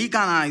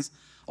Americanize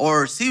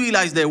or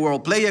civilize the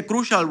world played a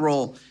crucial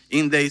role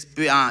in the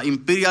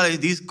imperialist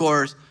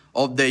discourse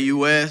of the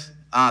U.S.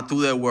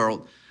 To the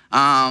world.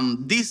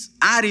 This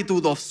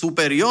attitude of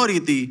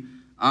superiority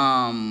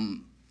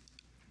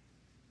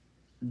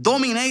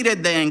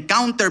dominated the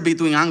encounter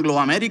between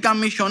Anglo-American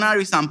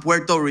missionaries and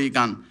Puerto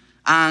Rican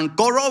and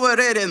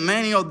corroborated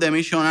many of the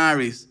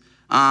missionaries'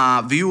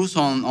 views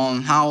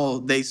on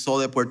how they saw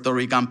the Puerto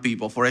Rican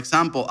people. For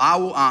example,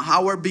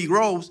 Howard B.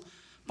 Groves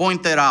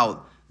pointed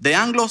out, "The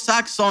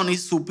Anglo-Saxon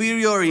is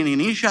superior in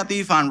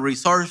initiative and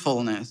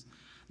resourcefulness.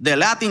 The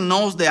Latin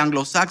knows the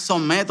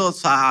Anglo-Saxon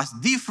methods as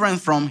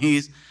different from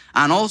his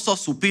and also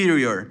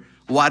superior.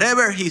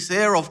 Whatever his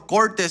air of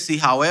courtesy,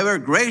 however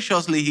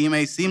graciously he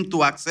may seem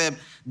to accept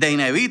the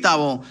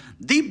inevitable,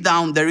 deep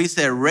down there is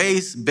a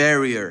race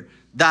barrier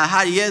that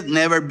had yet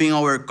never been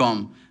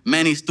overcome.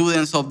 many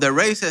students of the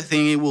races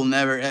think it will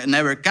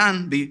never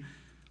can be.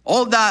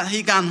 All that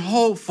he can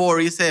hope for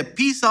is a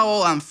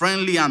peaceable and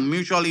friendly and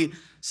mutually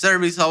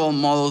serviceable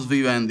modus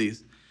vivendi.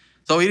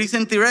 So it is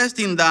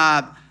interesting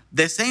that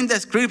the same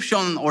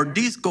description or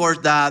discourse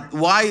that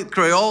white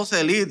Creoles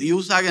elite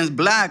used against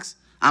blacks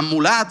and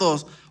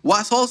mulattoes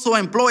was also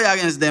employed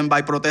against them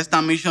by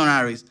Protestant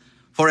missionaries.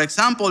 For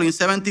example, in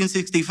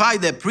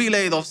 1765, the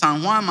prelate of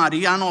San Juan,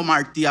 Mariano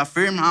Martí,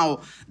 affirmed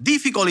how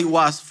difficult it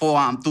was for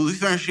to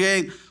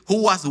differentiate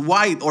who was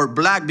white or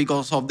black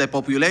because of the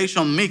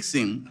population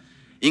mixing.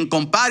 In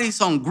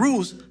comparison,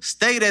 Cruz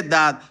stated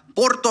that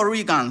Puerto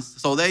Ricans,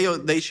 so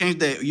they changed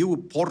the U,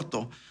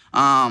 Puerto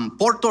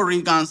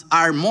Ricans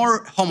are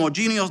more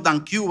homogeneous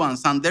than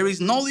Cubans, and there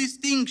is no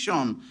distinct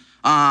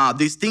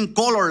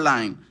color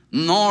line,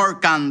 nor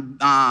can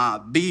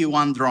be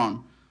one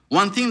drawn.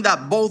 One thing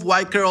that both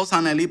white Creoles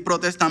and elite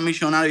Protestant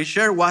missionaries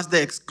shared was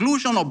the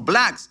exclusion of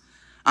blacks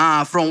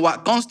from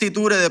what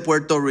constituted the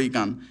Puerto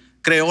Rican.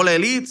 Creole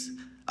elites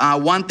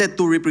wanted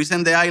to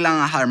represent the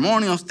island as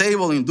harmonious,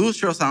 stable,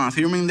 industrious, and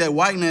affirming their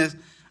whiteness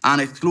and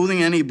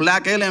excluding any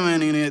black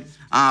element in it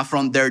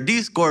from their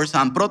discourse,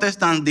 and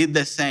Protestants did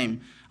the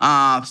same.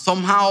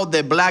 Somehow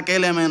the black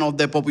element of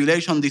the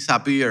population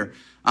disappeared.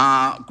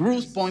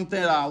 Cruz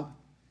pointed out,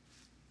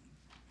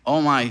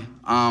 oh my,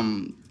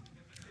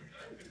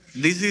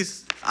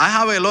 I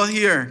have a lot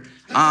here.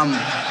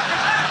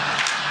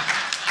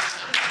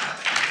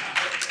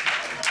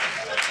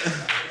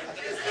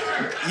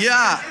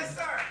 Yeah,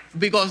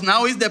 because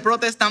now it's the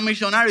Protestant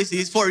missionaries,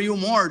 it's for you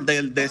more,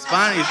 the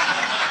Spanish.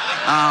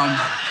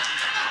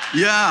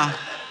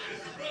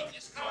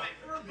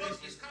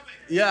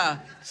 Yeah,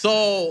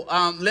 so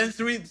let's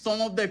read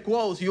some of the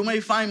quotes. You may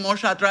find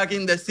much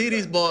attracting in the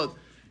cities, but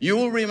you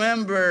will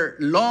remember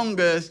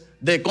longest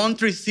the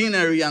country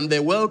scenery and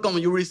the welcome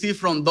you receive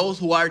from those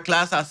who are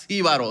classed as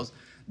jibaros.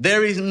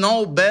 There is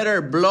no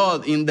better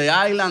blood in the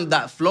island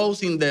that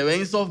flows in the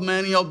veins of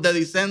many of the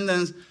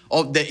descendants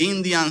of the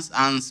Indians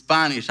and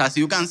Spanish. As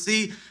you can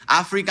see,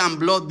 African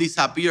blood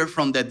disappeared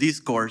from the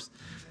discourse.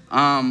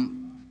 Another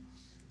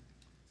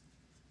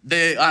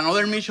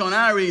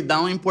missionary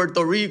down in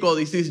Puerto Rico,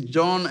 this is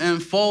John M.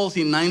 Falls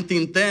in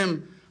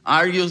 1910,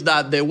 argues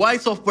that the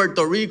whites of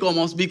Puerto Rico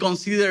must be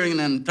considered in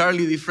an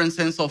entirely different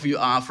sense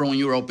from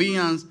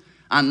Europeans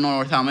and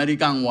North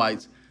American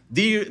whites.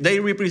 They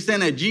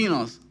represent a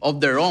genus of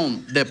their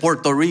own, the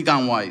Puerto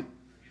Rican white.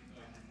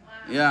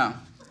 Yeah.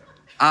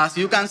 As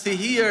you can see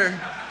here,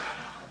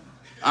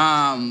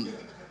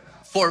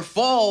 for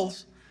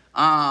Falls,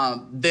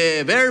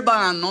 the verbal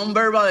and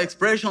non-verbal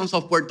expressions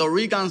of Puerto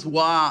Ricans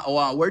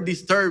were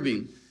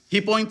disturbing. He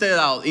pointed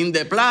out, in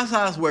the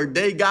plazas where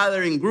they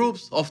gather in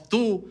groups of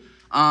two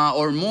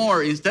or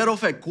more, instead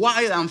of a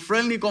quiet and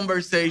friendly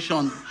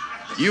conversation,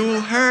 you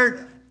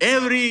heard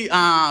every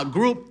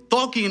group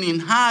talking in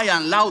high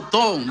and loud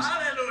tones.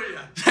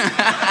 Hallelujah.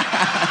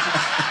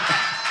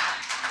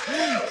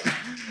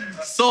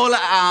 So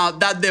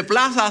that the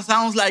plaza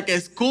sounds like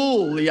a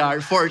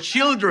schoolyard for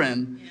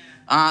children.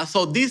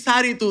 So this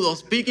attitude of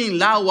speaking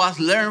loud was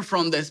learned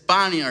from the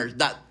Spaniards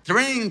that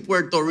trained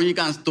Puerto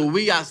Ricans to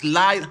be as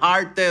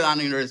light-hearted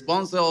and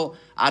irresponsible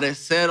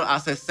as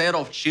a set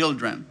of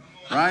children,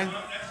 right?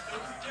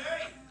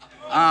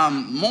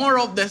 More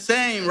of the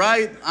same,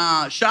 right?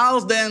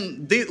 Charles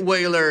then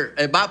Didweiler,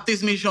 a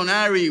Baptist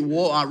missionary,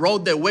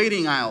 wrote The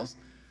Waiting Isles.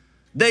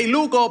 They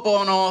look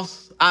upon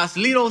us as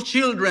little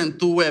children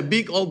to a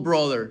big old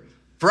brother,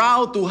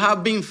 proud to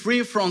have been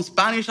free from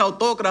Spanish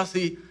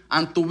autocracy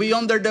and to be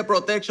under the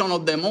protection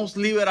of the most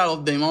liberal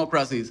of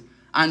democracies,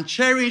 and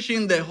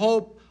cherishing the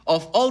hope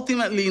of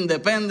ultimately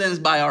independence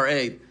by our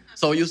aid.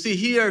 So you see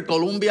here,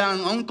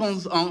 Colombian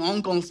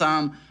Uncle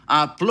Sam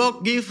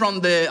plucked gifts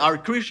from our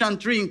Christian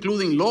tree,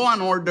 including law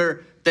and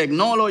order,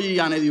 technology,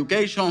 and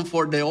education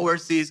for the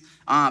overseas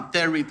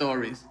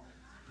territories.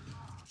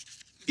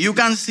 You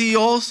can see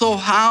also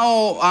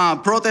how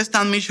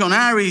Protestant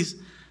missionaries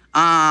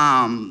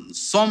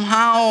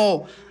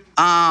somehow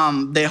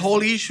the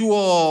whole issue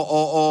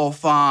of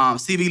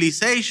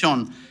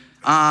civilization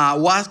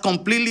was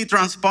completely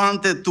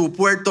transplanted to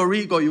Puerto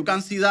Rico. You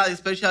can see that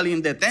especially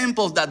in the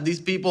temples that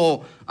these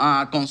people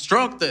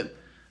constructed.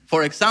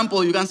 For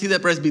example, you can see the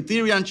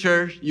Presbyterian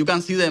Church, you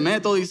can see the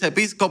Methodist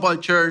Episcopal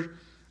Church,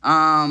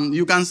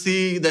 you can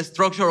see the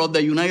structure of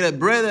the United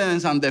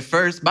Brethren and the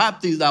First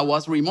Baptist that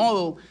was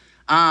remodeled.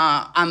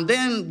 And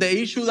then the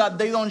issue that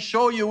they don't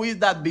show you is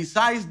that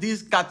besides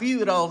these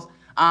cathedrals,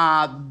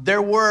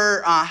 there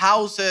were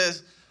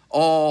houses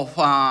of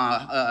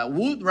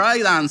wood,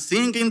 right, and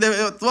zinc in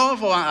the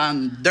floor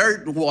and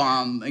dirt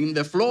in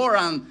the floor,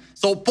 and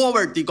so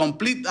poverty,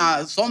 complete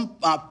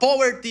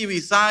poverty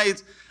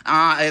besides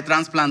a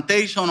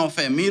transplantation of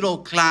a middle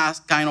class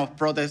kind of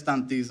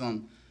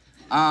Protestantism.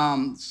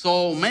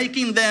 So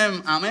making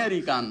them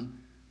American.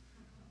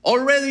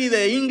 Already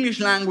the English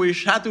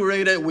language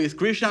saturated with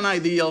Christian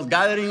ideals,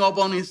 gathering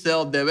upon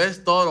itself the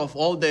best thought of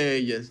all the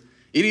ages.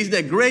 It is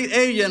the great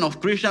agent of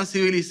Christian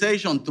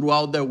civilization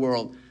throughout the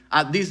world.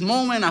 at this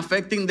moment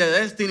affecting the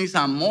destinies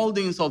and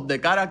moldings of the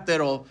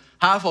character of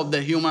half of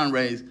the human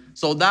race.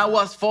 So that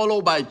was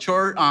followed by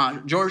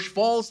George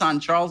Falls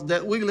and Charles D.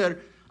 Wheeler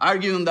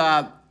argued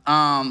that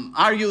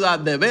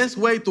the best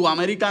way to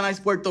Americanize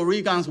Puerto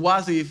Ricans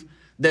was if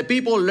the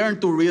people learned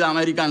to read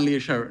American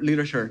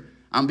literature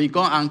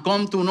and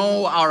come to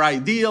know our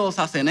ideals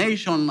as a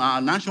nation,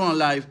 national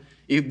life,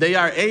 if they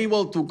are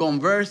able to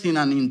converse in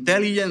an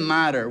intelligent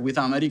manner with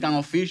American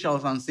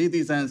officials and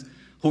citizens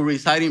who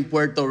reside in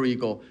Puerto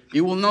Rico.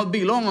 It will not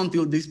be long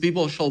until these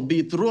people shall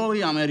be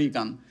truly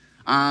American.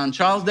 And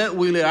Charles D.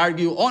 Wheeler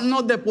argued, ought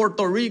not the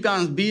Puerto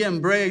Ricans be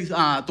embraced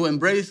to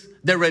embrace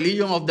the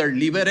religion of their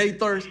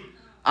liberators,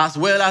 as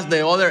well as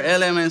the other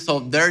elements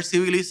of their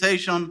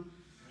civilization?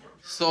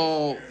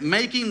 So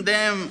making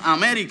them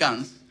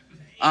Americans.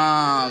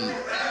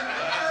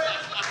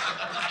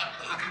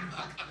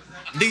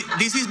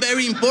 This is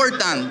very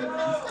important.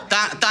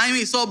 Time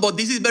is up, but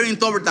this is very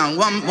important.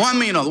 One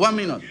minute.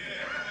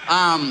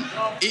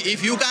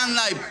 If you can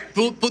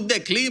put the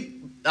clip,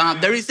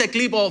 there is a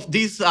clip of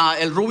this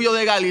El Rubio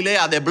de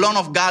Galilea, the blonde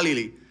of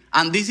Galilee.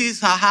 And this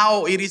is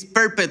how it is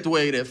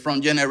perpetuated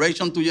from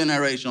generation to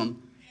generation.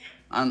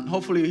 And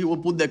hopefully he will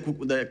put the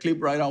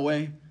clip right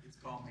away.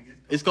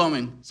 It's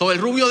coming. So El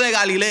Rubio de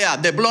Galilea,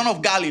 the blonde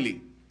of Galilee.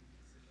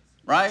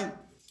 Right?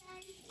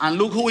 And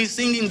look who is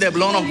singing the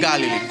blonde of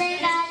Galilee.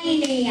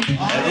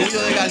 El Rubio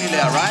de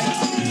Galilea, right?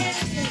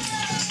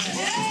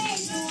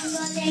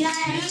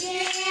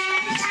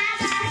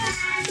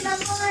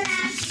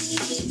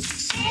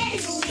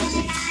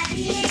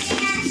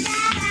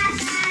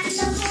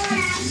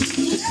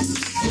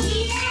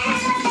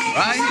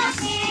 Right?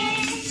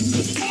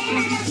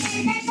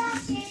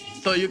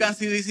 So you can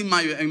see this in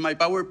my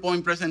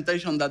PowerPoint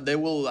presentation that they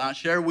will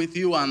share with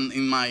you and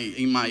in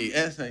my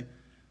essay.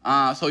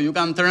 So you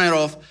can turn it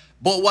off.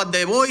 But what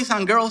the boys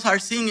and girls are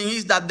singing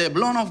is that the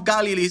blonde of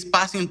Galilee is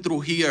passing through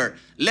here.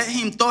 Let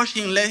him touch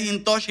him,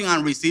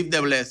 and receive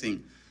the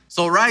blessing.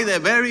 So right, they're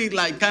very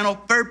kind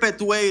of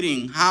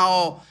perpetuating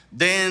how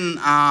then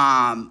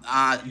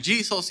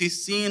Jesus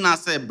is seen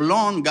as a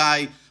blonde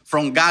guy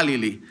from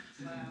Galilee.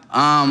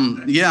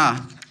 Yeah.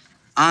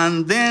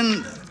 And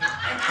then,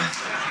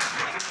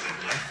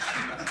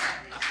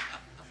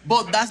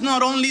 but that's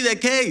not only the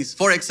case.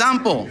 For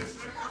example,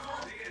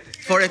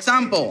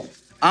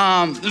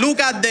 look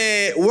at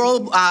the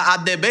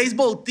at the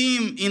baseball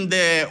team in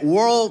the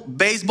World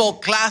Baseball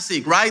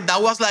Classic, right?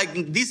 That was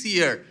this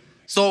year.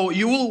 So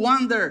you will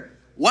wonder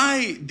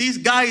why these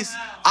guys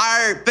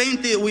are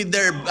painted with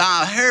their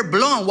hair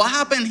blonde. What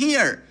happened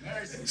here?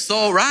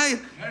 So, right?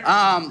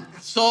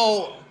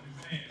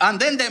 And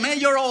then the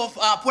mayor of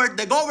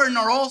the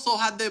governor also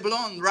had the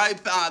blonde, right?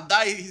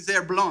 Dyed his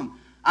hair blonde.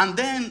 And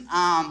then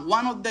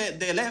one of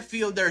the left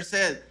fielders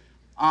said,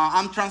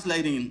 I'm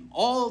translating,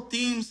 all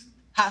teams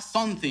have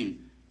something.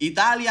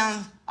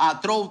 Italians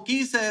throw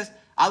kisses.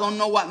 I don't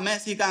know what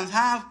Mexicans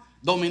have.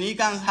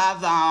 Dominicans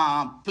have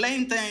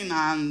plantain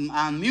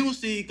and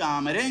music,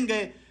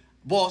 merengue.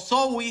 But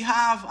so we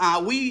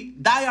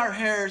dye our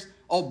hairs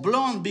of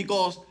blonde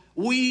because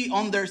we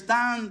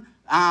understand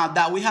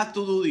that we have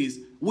to do this.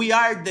 We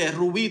are the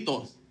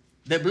rubitos,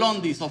 the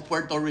blondies of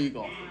Puerto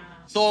Rico.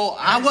 So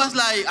I was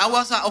like,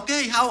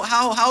 okay,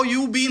 how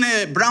you being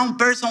a brown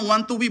person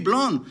want to be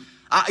blonde?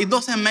 It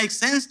doesn't make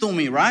sense to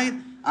me, right?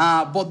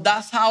 But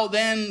that's how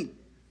then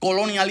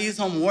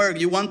colonialism works.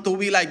 You want to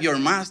be like your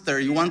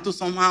master. You want to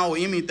somehow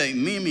imitate,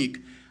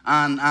 mimic,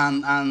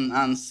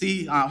 and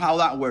see how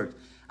that works.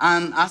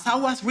 And as I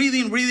was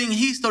reading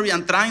history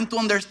and trying to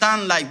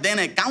understand then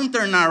a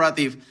counter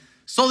narrative,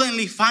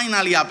 suddenly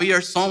finally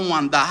appears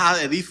someone that had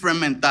a different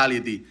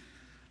mentality.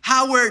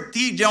 Howard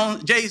T.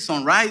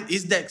 Jason, right,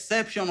 is the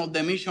exception of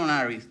the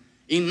missionaries.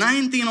 In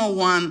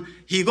 1901,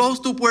 he goes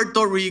to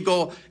Puerto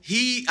Rico.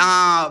 He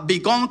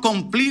becomes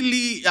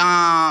completely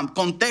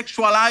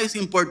contextualized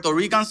in Puerto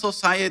Rican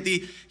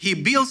society. He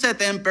builds a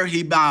temple.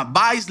 He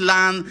buys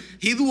land.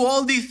 He do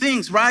all these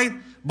things, right?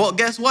 But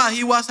guess what?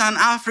 He was an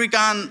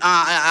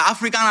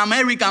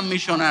African-American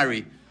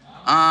missionary.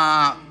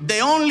 The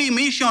only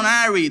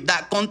missionary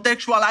that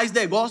contextualized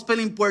the gospel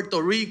in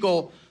Puerto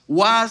Rico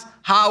was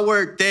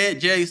Howard T.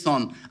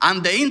 Jason.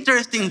 And the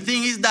interesting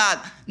thing is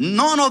that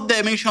none of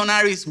the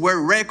missionaries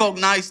were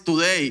recognized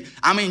today.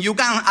 I mean, you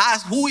can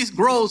ask who is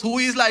Gross, who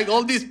is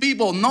all these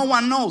people. No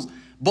one knows.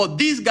 But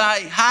this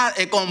guy had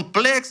a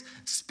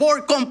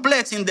sport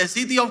complex in the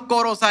city of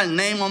Corozal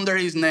named under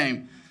his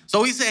name.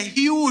 So it's a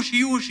huge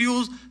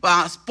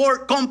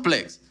sport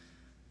complex.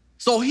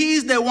 So he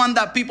is the one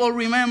that people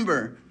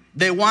remember.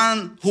 The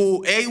one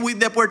who ate with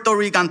the Puerto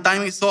Rican.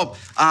 Time is up.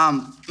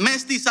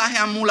 Mestizaje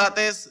and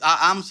mulates.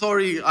 I'm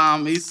sorry,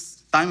 time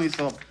is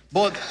up.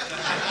 But,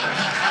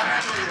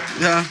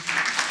 yeah.